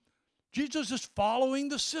random. Jesus is following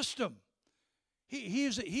the system. He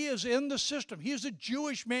is in the system. He is a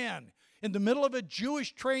Jewish man in the middle of a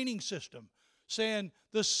Jewish training system, saying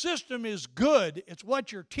the system is good. It's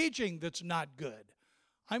what you're teaching that's not good.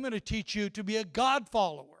 I'm going to teach you to be a God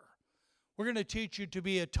follower. We're going to teach you to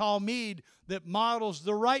be a Talmud that models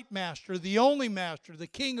the right master, the only master, the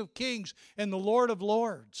King of kings and the Lord of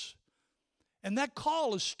lords. And that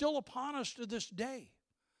call is still upon us to this day.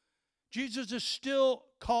 Jesus is still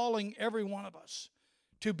calling every one of us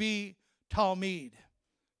to be Talmud,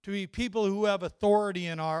 to be people who have authority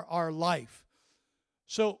in our life.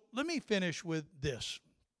 So let me finish with this.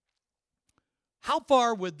 How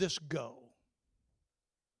far would this go?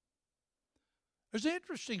 There's an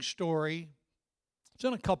interesting story. It's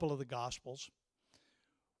in a couple of the Gospels,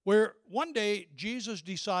 where one day Jesus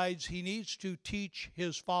decides he needs to teach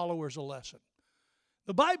his followers a lesson.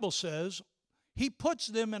 The Bible says he puts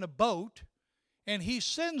them in a boat and he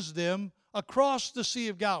sends them across the Sea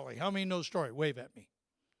of Galilee. How many know the story? Wave at me.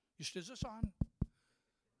 Is this on?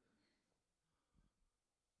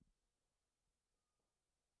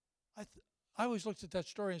 I always looked at that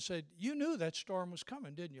story and said, you knew that storm was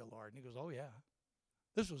coming, didn't you, Lord? And he goes, oh, yeah.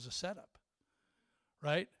 This was a setup,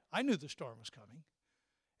 right? I knew the storm was coming.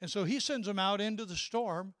 And so he sends them out into the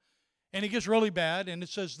storm, and it gets really bad, and it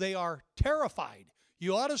says they are terrified.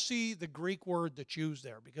 You ought to see the Greek word that's used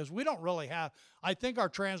there, because we don't really have, I think our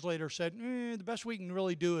translator said, the best we can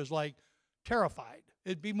really do is like terrified.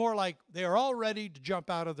 It'd be more like they are all ready to jump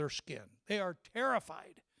out of their skin. They are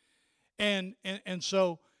terrified. And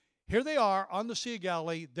so here they are on the Sea of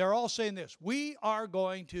Galilee. They're all saying this, we are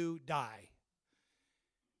going to die.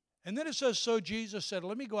 And then it says, so Jesus said,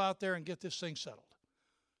 let me go out there and get this thing settled.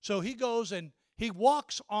 So he goes and he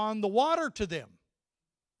walks on the water to them,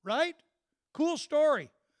 right? Cool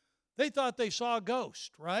story. They thought they saw a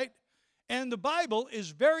ghost, right? And the Bible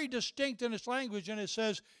is very distinct in its language, and it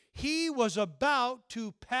says, he was about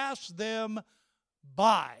to pass them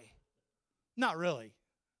by. Not really.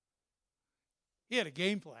 He had a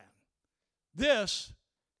game plan. This,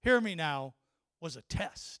 hear me now, was a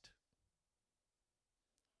test.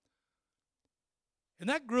 And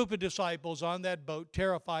that group of disciples on that boat,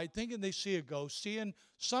 terrified, thinking they see a ghost, seeing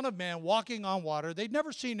Son of Man walking on water. They'd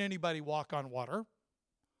never seen anybody walk on water.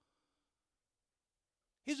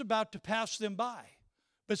 He's about to pass them by.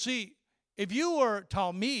 But see, if you were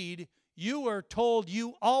Talmud, you were told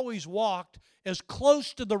you always walked as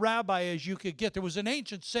close to the rabbi as you could get. There was an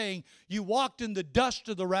ancient saying, you walked in the dust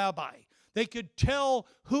of the rabbi. They could tell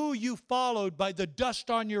who you followed by the dust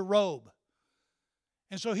on your robe.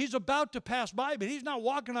 And so he's about to pass by, but he's not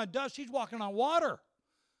walking on dust, he's walking on water.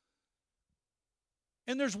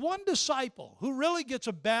 And there's one disciple who really gets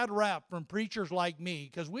a bad rap from preachers like me,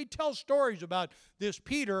 because we tell stories about this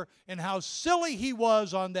Peter and how silly he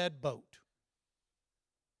was on that boat.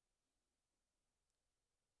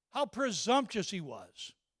 How presumptuous he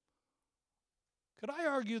was. Could I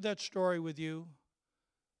argue that story with you?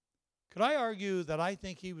 Could I argue that I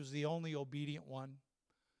think he was the only obedient one?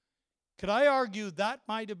 Could I argue that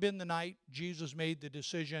might have been the night Jesus made the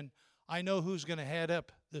decision, I know who's going to head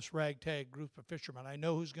up this ragtag group of fishermen. I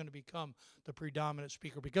know who's going to become the predominant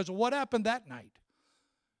speaker because of what happened that night.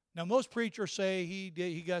 Now, most preachers say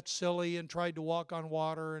he got silly and tried to walk on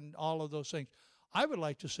water and all of those things. I would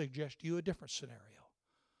like to suggest to you a different scenario.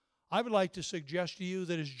 I would like to suggest to you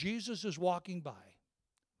that as Jesus is walking by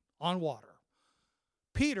on water,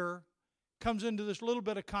 Peter comes into this little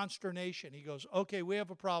bit of consternation. He goes, okay, we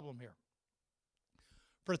have a problem here.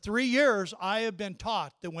 For 3 years, I have been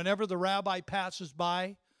taught that whenever the rabbi passes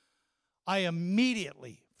by, I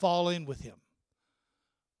immediately fall in with him.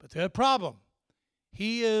 But the problem,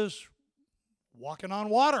 he is walking on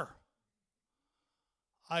water.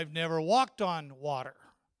 I've never walked on water.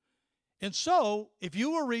 And so, if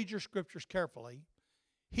you will read your scriptures carefully,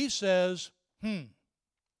 he says,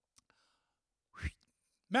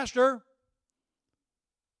 Master,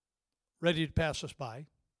 ready to pass us by.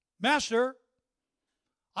 Master,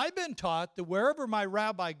 I've been taught that wherever my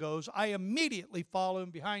rabbi goes, I immediately follow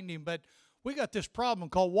him behind him, but we got this problem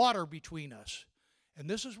called water between us. And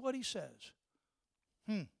this is what he says.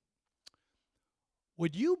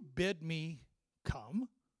 Would you bid me come?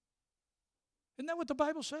 Isn't that what the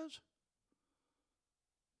Bible says?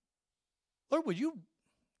 Lord, would you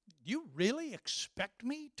really expect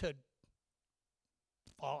me to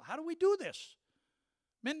follow? How do we do this?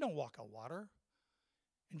 Men don't walk on water.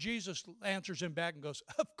 And Jesus answers him back and goes,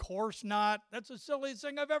 of course not. That's the silliest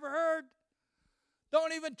thing I've ever heard.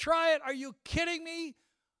 Don't even try it. Are you kidding me?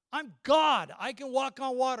 I'm God. I can walk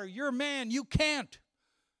on water. You're a man. You can't.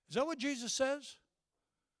 Is that what Jesus says?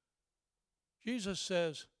 Jesus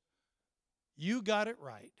says, you got it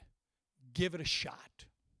right. Give it a shot.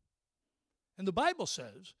 And the Bible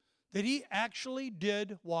says that he actually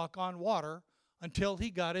did walk on water until he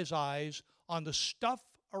got his eyes on the stuff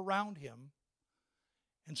around him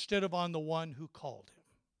instead of on the one who called him.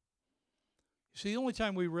 You see, the only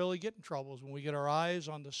time we really get in trouble is when we get our eyes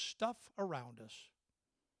on the stuff around us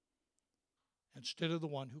instead of the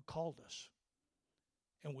one who called us.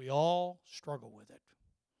 And we all struggle with it.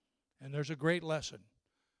 And there's a great lesson.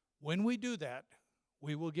 When we do that,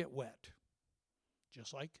 we will get wet,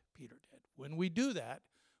 just like Peter did. When we do that,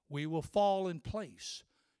 we will fall in place,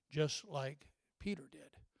 just like Peter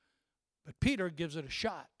did. But Peter gives it a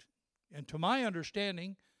shot. And to my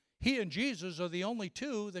understanding, he and Jesus are the only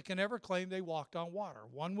two that can ever claim they walked on water.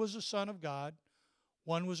 One was the Son of God.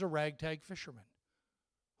 One was a ragtag fisherman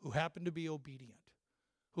who happened to be obedient,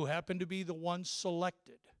 who happened to be the one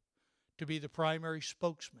selected to be the primary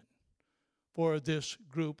spokesman for this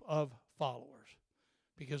group of followers.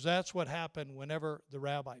 Because that's what happened whenever the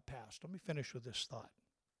rabbi passed. Let me finish with this thought.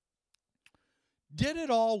 Did it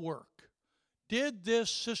all work? Did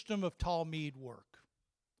this system of Talmud work?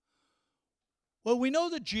 Well, we know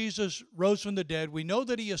that Jesus rose from the dead. We know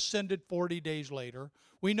that he ascended 40 days later.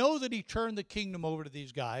 We know that he turned the kingdom over to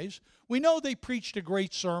these guys. We know they preached a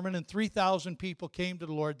great sermon and 3,000 people came to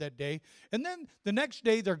the Lord that day. And then the next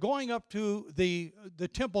day they're going up to the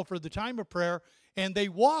temple for the time of prayer, and they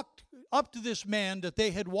walked up to this man that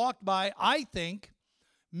they had walked by, I think,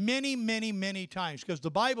 many, many, many times, because the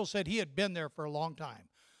Bible said he had been there for a long time.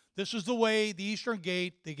 This is the way, the eastern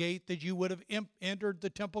gate, the gate that you would have entered the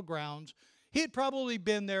temple grounds. He had probably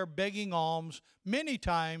been there begging alms many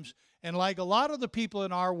times, and like a lot of the people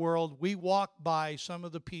in our world, we walk by some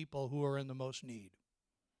of the people who are in the most need.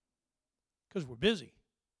 Because we're busy.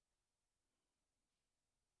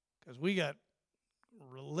 Because we got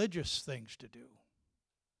religious things to do.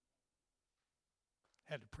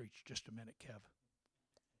 Had to preach just a minute, Kev.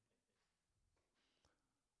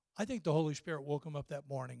 I think the Holy Spirit woke him up that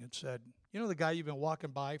morning and said, you know the guy you've been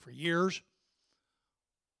walking by for years?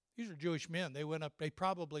 These are Jewish men. They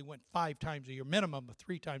probably went 5 times a year, minimum of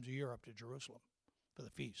 3 times a year up to Jerusalem for the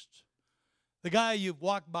feasts. The guy you've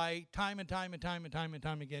walked by time and time and time and time and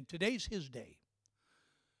time again, today's his day.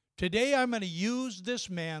 Today I'm going to use this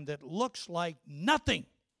man that looks like nothing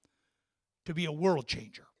to be a world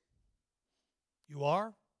changer. You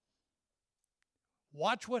are?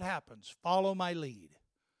 Watch what happens. Follow my lead.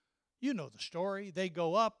 You know the story. They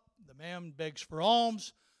go up. The man begs for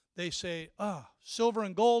alms. They say, silver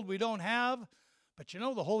and gold we don't have. But you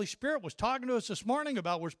know, the Holy Spirit was talking to us this morning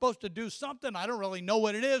about we're supposed to do something. I don't really know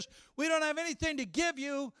what it is. We don't have anything to give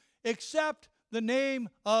you except the name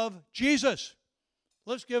of Jesus.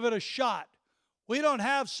 Let's give it a shot. We don't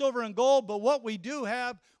have silver and gold, but what we do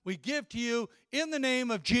have, we give to you in the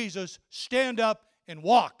name of Jesus. Stand up and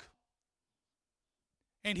walk.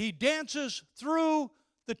 And he dances through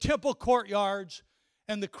the temple courtyards,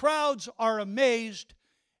 and the crowds are amazed,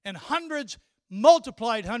 and hundreds,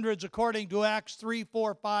 multiplied hundreds, according to Acts 3,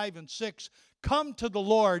 4, 5, and 6, come to the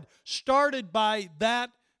Lord, started by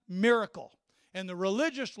that miracle. And the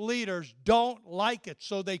religious leaders don't like it,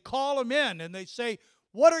 so they call him in, and they say,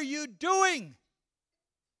 what are you doing?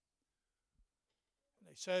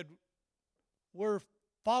 They said, we're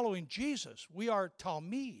following Jesus. We are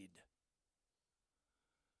Talmud.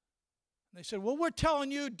 They said, well, we're telling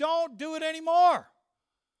you, don't do it anymore.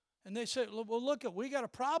 And they said, well, look, we got a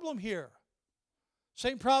problem here.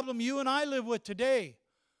 Same problem you and I live with today.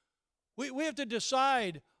 We have to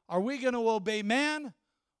decide, are we going to obey man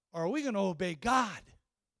or are we going to obey God?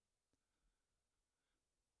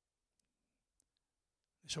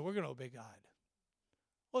 So we're going to obey God.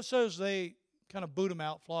 Well, it says they kind of boot him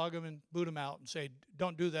out, flog him and boot him out and say,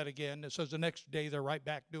 don't do that again. It says the next day they're right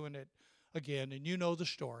back doing it again, and you know the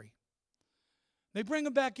story. They bring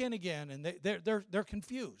him back in again, and they're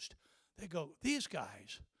confused. They go, these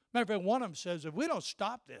guys. Matter of fact, one of them says, if we don't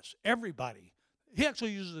stop this, everybody, he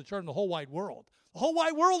actually uses the term the whole wide world. The whole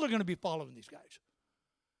wide world are going to be following these guys.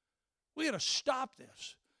 We got to stop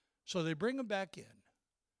this. So they bring him back in,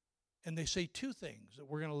 and they say 2 things that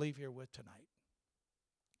we're going to leave here with tonight.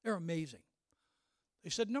 They're amazing. They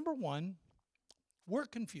said, number 1, we're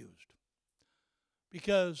confused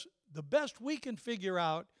because the best we can figure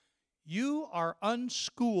out, you are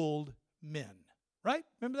unschooled men. Right?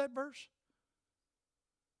 Remember that verse?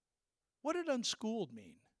 What did unschooled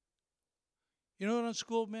mean? You know what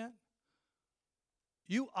unschooled meant?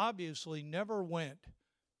 You obviously never went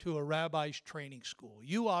to a rabbi's training school.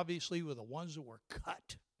 You obviously were the ones that were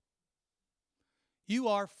cut. You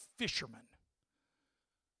are fishermen,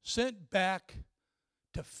 sent back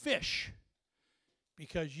to fish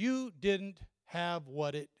because you didn't have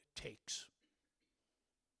what it takes.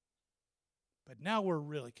 But now we're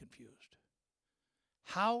really confused.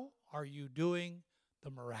 How are you doing the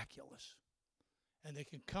miraculous? And they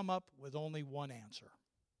can come up with only one answer.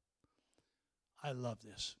 I love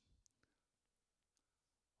this.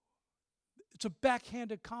 It's a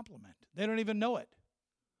backhanded compliment. They don't even know it.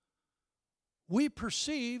 We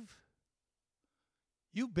perceive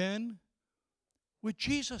you've been with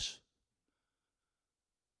Jesus.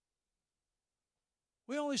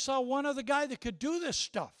 We only saw one other guy that could do this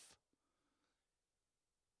stuff.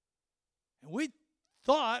 And we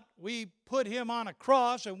thought we put him on a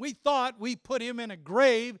cross, and we thought we put him in a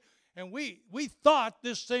grave, and we thought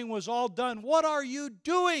this thing was all done. What are you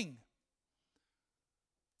doing?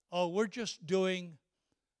 Oh, we're just doing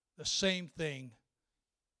the same thing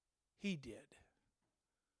he did.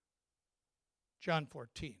 John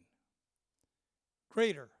 14.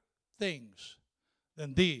 Greater things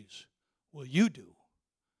than these will you do,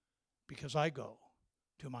 because I go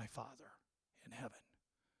to my Father in heaven.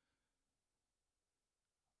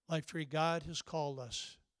 Lifetree, God has called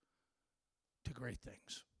us to great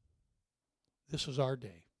things. This is our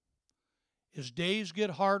day. As days get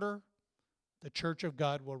harder, the church of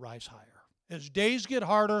God will rise higher. As days get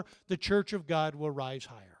harder, the church of God will rise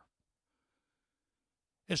higher.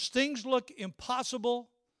 As things look impossible,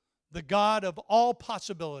 the God of all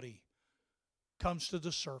possibility comes to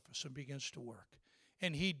the surface and begins to work.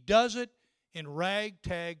 And he does it in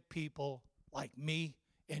ragtag people like me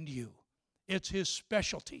and you. It's his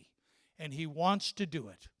specialty, and he wants to do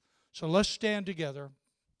it. So let's stand together.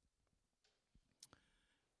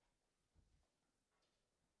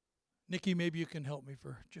 Nikki, maybe you can help me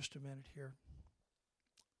for just a minute here.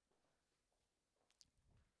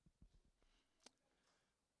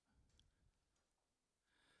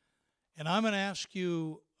 And I'm going to ask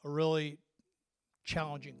you a really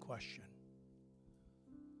challenging question.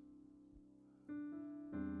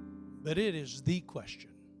 But it is the question.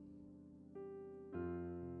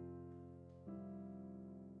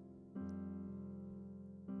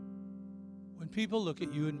 When people look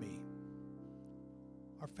at you and me,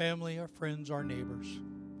 our family, our friends, our neighbors,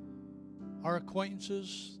 our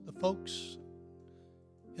acquaintances, the folks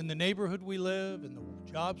in the neighborhood we live, in the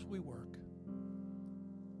jobs we work,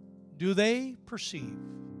 do they perceive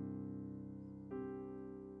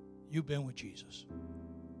you've been with Jesus?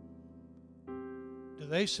 Do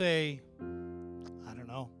they say, I don't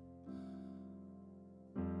know,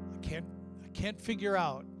 I can't figure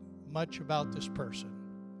out much about this person,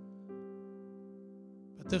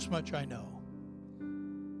 but this much I know.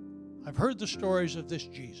 I've heard the stories of this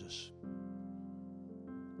Jesus,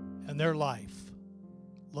 and their life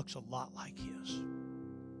looks a lot like his.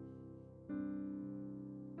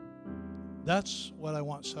 That's what I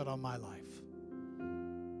want set on my life.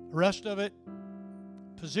 The rest of it,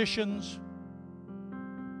 positions,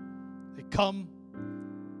 they come,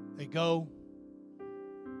 they go.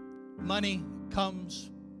 Money comes,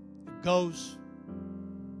 it goes.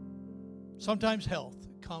 Sometimes health,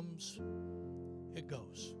 it comes, it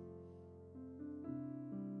goes.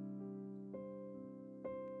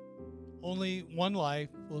 Only one life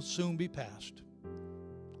will soon be passed.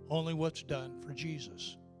 Only what's done for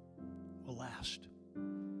Jesus will last.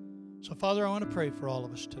 So, Father, I want to pray for all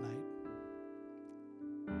of us tonight.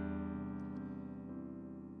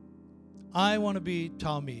 I want to be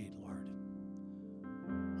Talmid, Lord.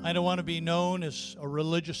 I don't want to be known as a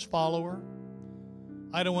religious follower.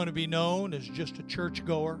 I don't want to be known as just a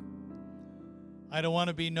churchgoer. I don't want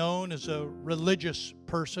to be known as a religious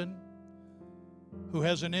person who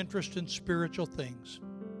has an interest in spiritual things.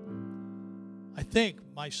 I think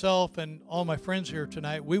myself and all my friends here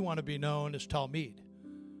tonight, we want to be known as Talmid.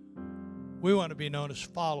 We want to be known as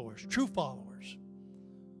followers, true followers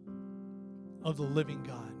of the living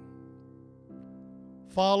God.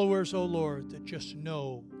 Followers, oh Lord, that just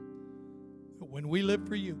know that when we live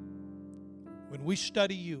for you, when we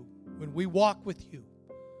study you, when we walk with you,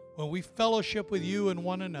 when we fellowship with you and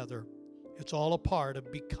one another, it's all a part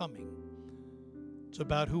of becoming. It's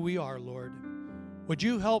about who we are, Lord. Would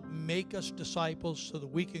you help make us disciples so that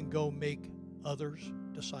we can go make others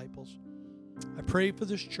disciples? I pray for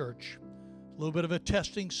this church. A little bit of a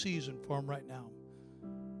testing season for them right now.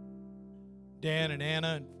 Dan and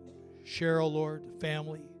Anna and Cheryl, Lord, the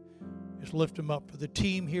family, just lift them up. For the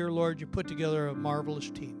team here, Lord, you put together a marvelous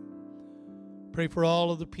team. Pray for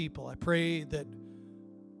all of the people. I pray that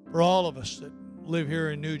for all of us that live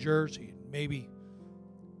here in New Jersey, maybe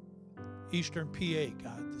Eastern PA,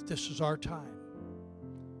 God, that this is our time.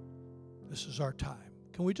 This is our time.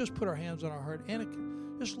 Can we just put our hands on our heart? Anna,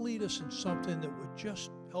 just lead us in something that would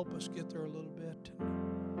just help us get there a little bit.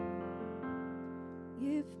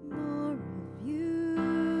 If more of you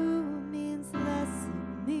means less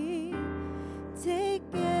of me, take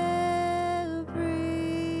everything.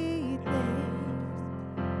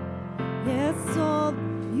 Yes, all of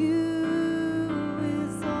you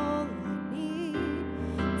is all I need.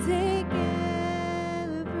 Take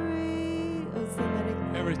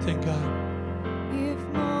Everything, God. If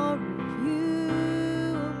more of you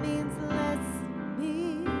means less of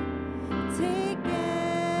me, take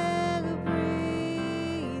everything.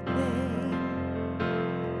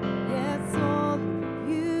 Yes, all of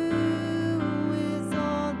you is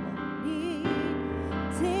all I need.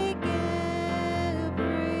 Take everything.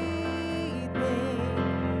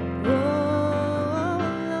 Oh,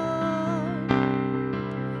 Lord,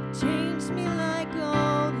 change me like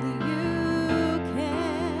only you can.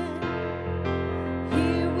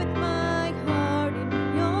 Here with my heart in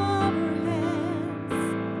your hands.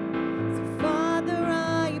 So Father,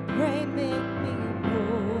 I pray, make me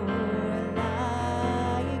more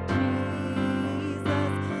like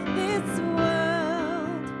Jesus. This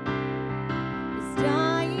world is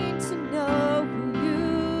dying to know who you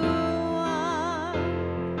are.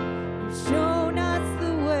 You've shown us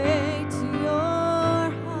the way to your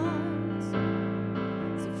heart.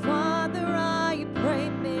 So Father, I pray,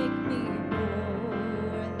 make me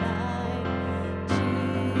more like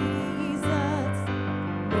Jesus.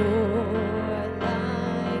 More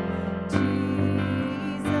like Jesus.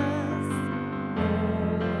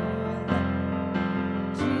 More like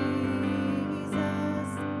Jesus.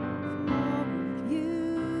 More of you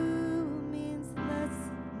means less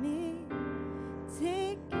of me.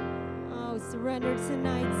 Take, oh, surrender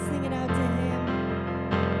tonight. Sing it out to Him.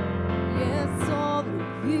 Yes, all of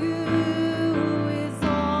you is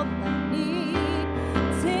all I need.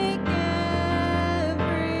 Take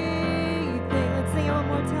everything. Let's sing it one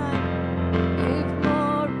more time. If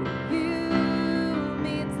more of you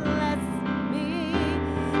means less of me,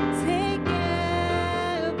 take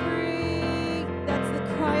everything. That's the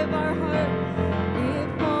cry of our heart.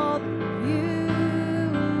 If all of you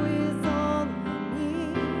is all I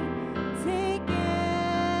need, take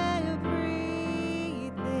everything.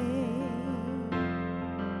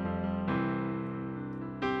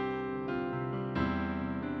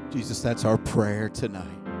 Jesus, that's our prayer tonight.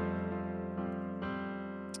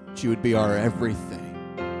 That you would be our everything.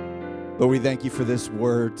 Lord, we thank you for this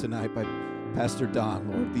word tonight by Pastor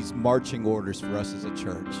Don, Lord, these marching orders for us as a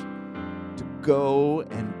church to go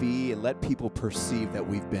and be and let people perceive that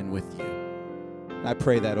we've been with you. And I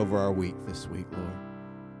pray that over our week this week, Lord.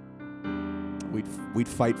 We'd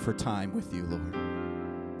fight for time with you, Lord.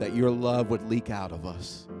 That your love would leak out of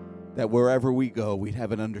us. That wherever we go, we'd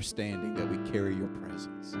have an understanding that we carry your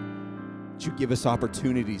presence. That you give us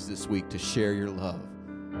opportunities this week to share your love,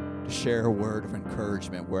 to share a word of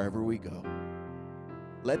encouragement wherever we go.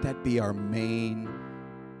 Let that be our main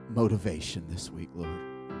motivation this week, Lord.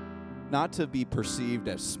 Not to be perceived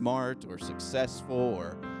as smart or successful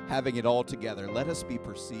or having it all together. Let us be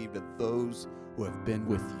perceived as those who have been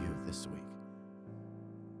with you this week.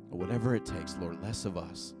 Whatever it takes, Lord, less of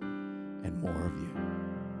us and more of you.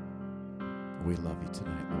 We love you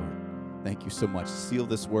tonight, Lord. Thank you so much. Seal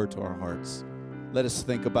this word to our hearts. Let us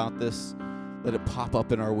think about this. Let it pop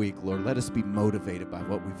up in our week, Lord. Let us be motivated by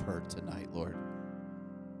what we've heard tonight, Lord.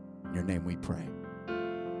 In your name we pray.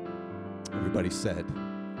 Everybody said,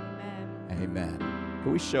 Amen. amen.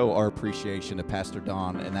 Can we show our appreciation to Pastor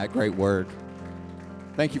Don and that great word?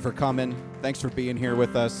 Thank you for coming. Thanks for being here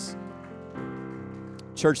with us.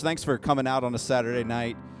 Church, thanks for coming out on a Saturday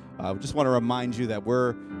night. We just want to remind you that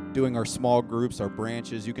we're doing our small groups, our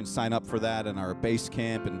branches. You can sign up for that in our base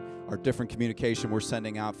camp and our different communication we're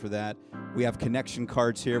sending out for that. We have connection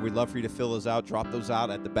cards here. We'd love for you to fill those out. Drop those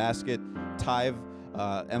out at the basket. Tithe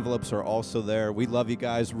envelopes are also there. We love you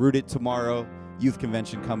guys. Rooted tomorrow. Youth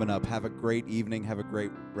convention coming up. Have a great evening. Have a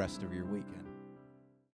great rest of your weekend.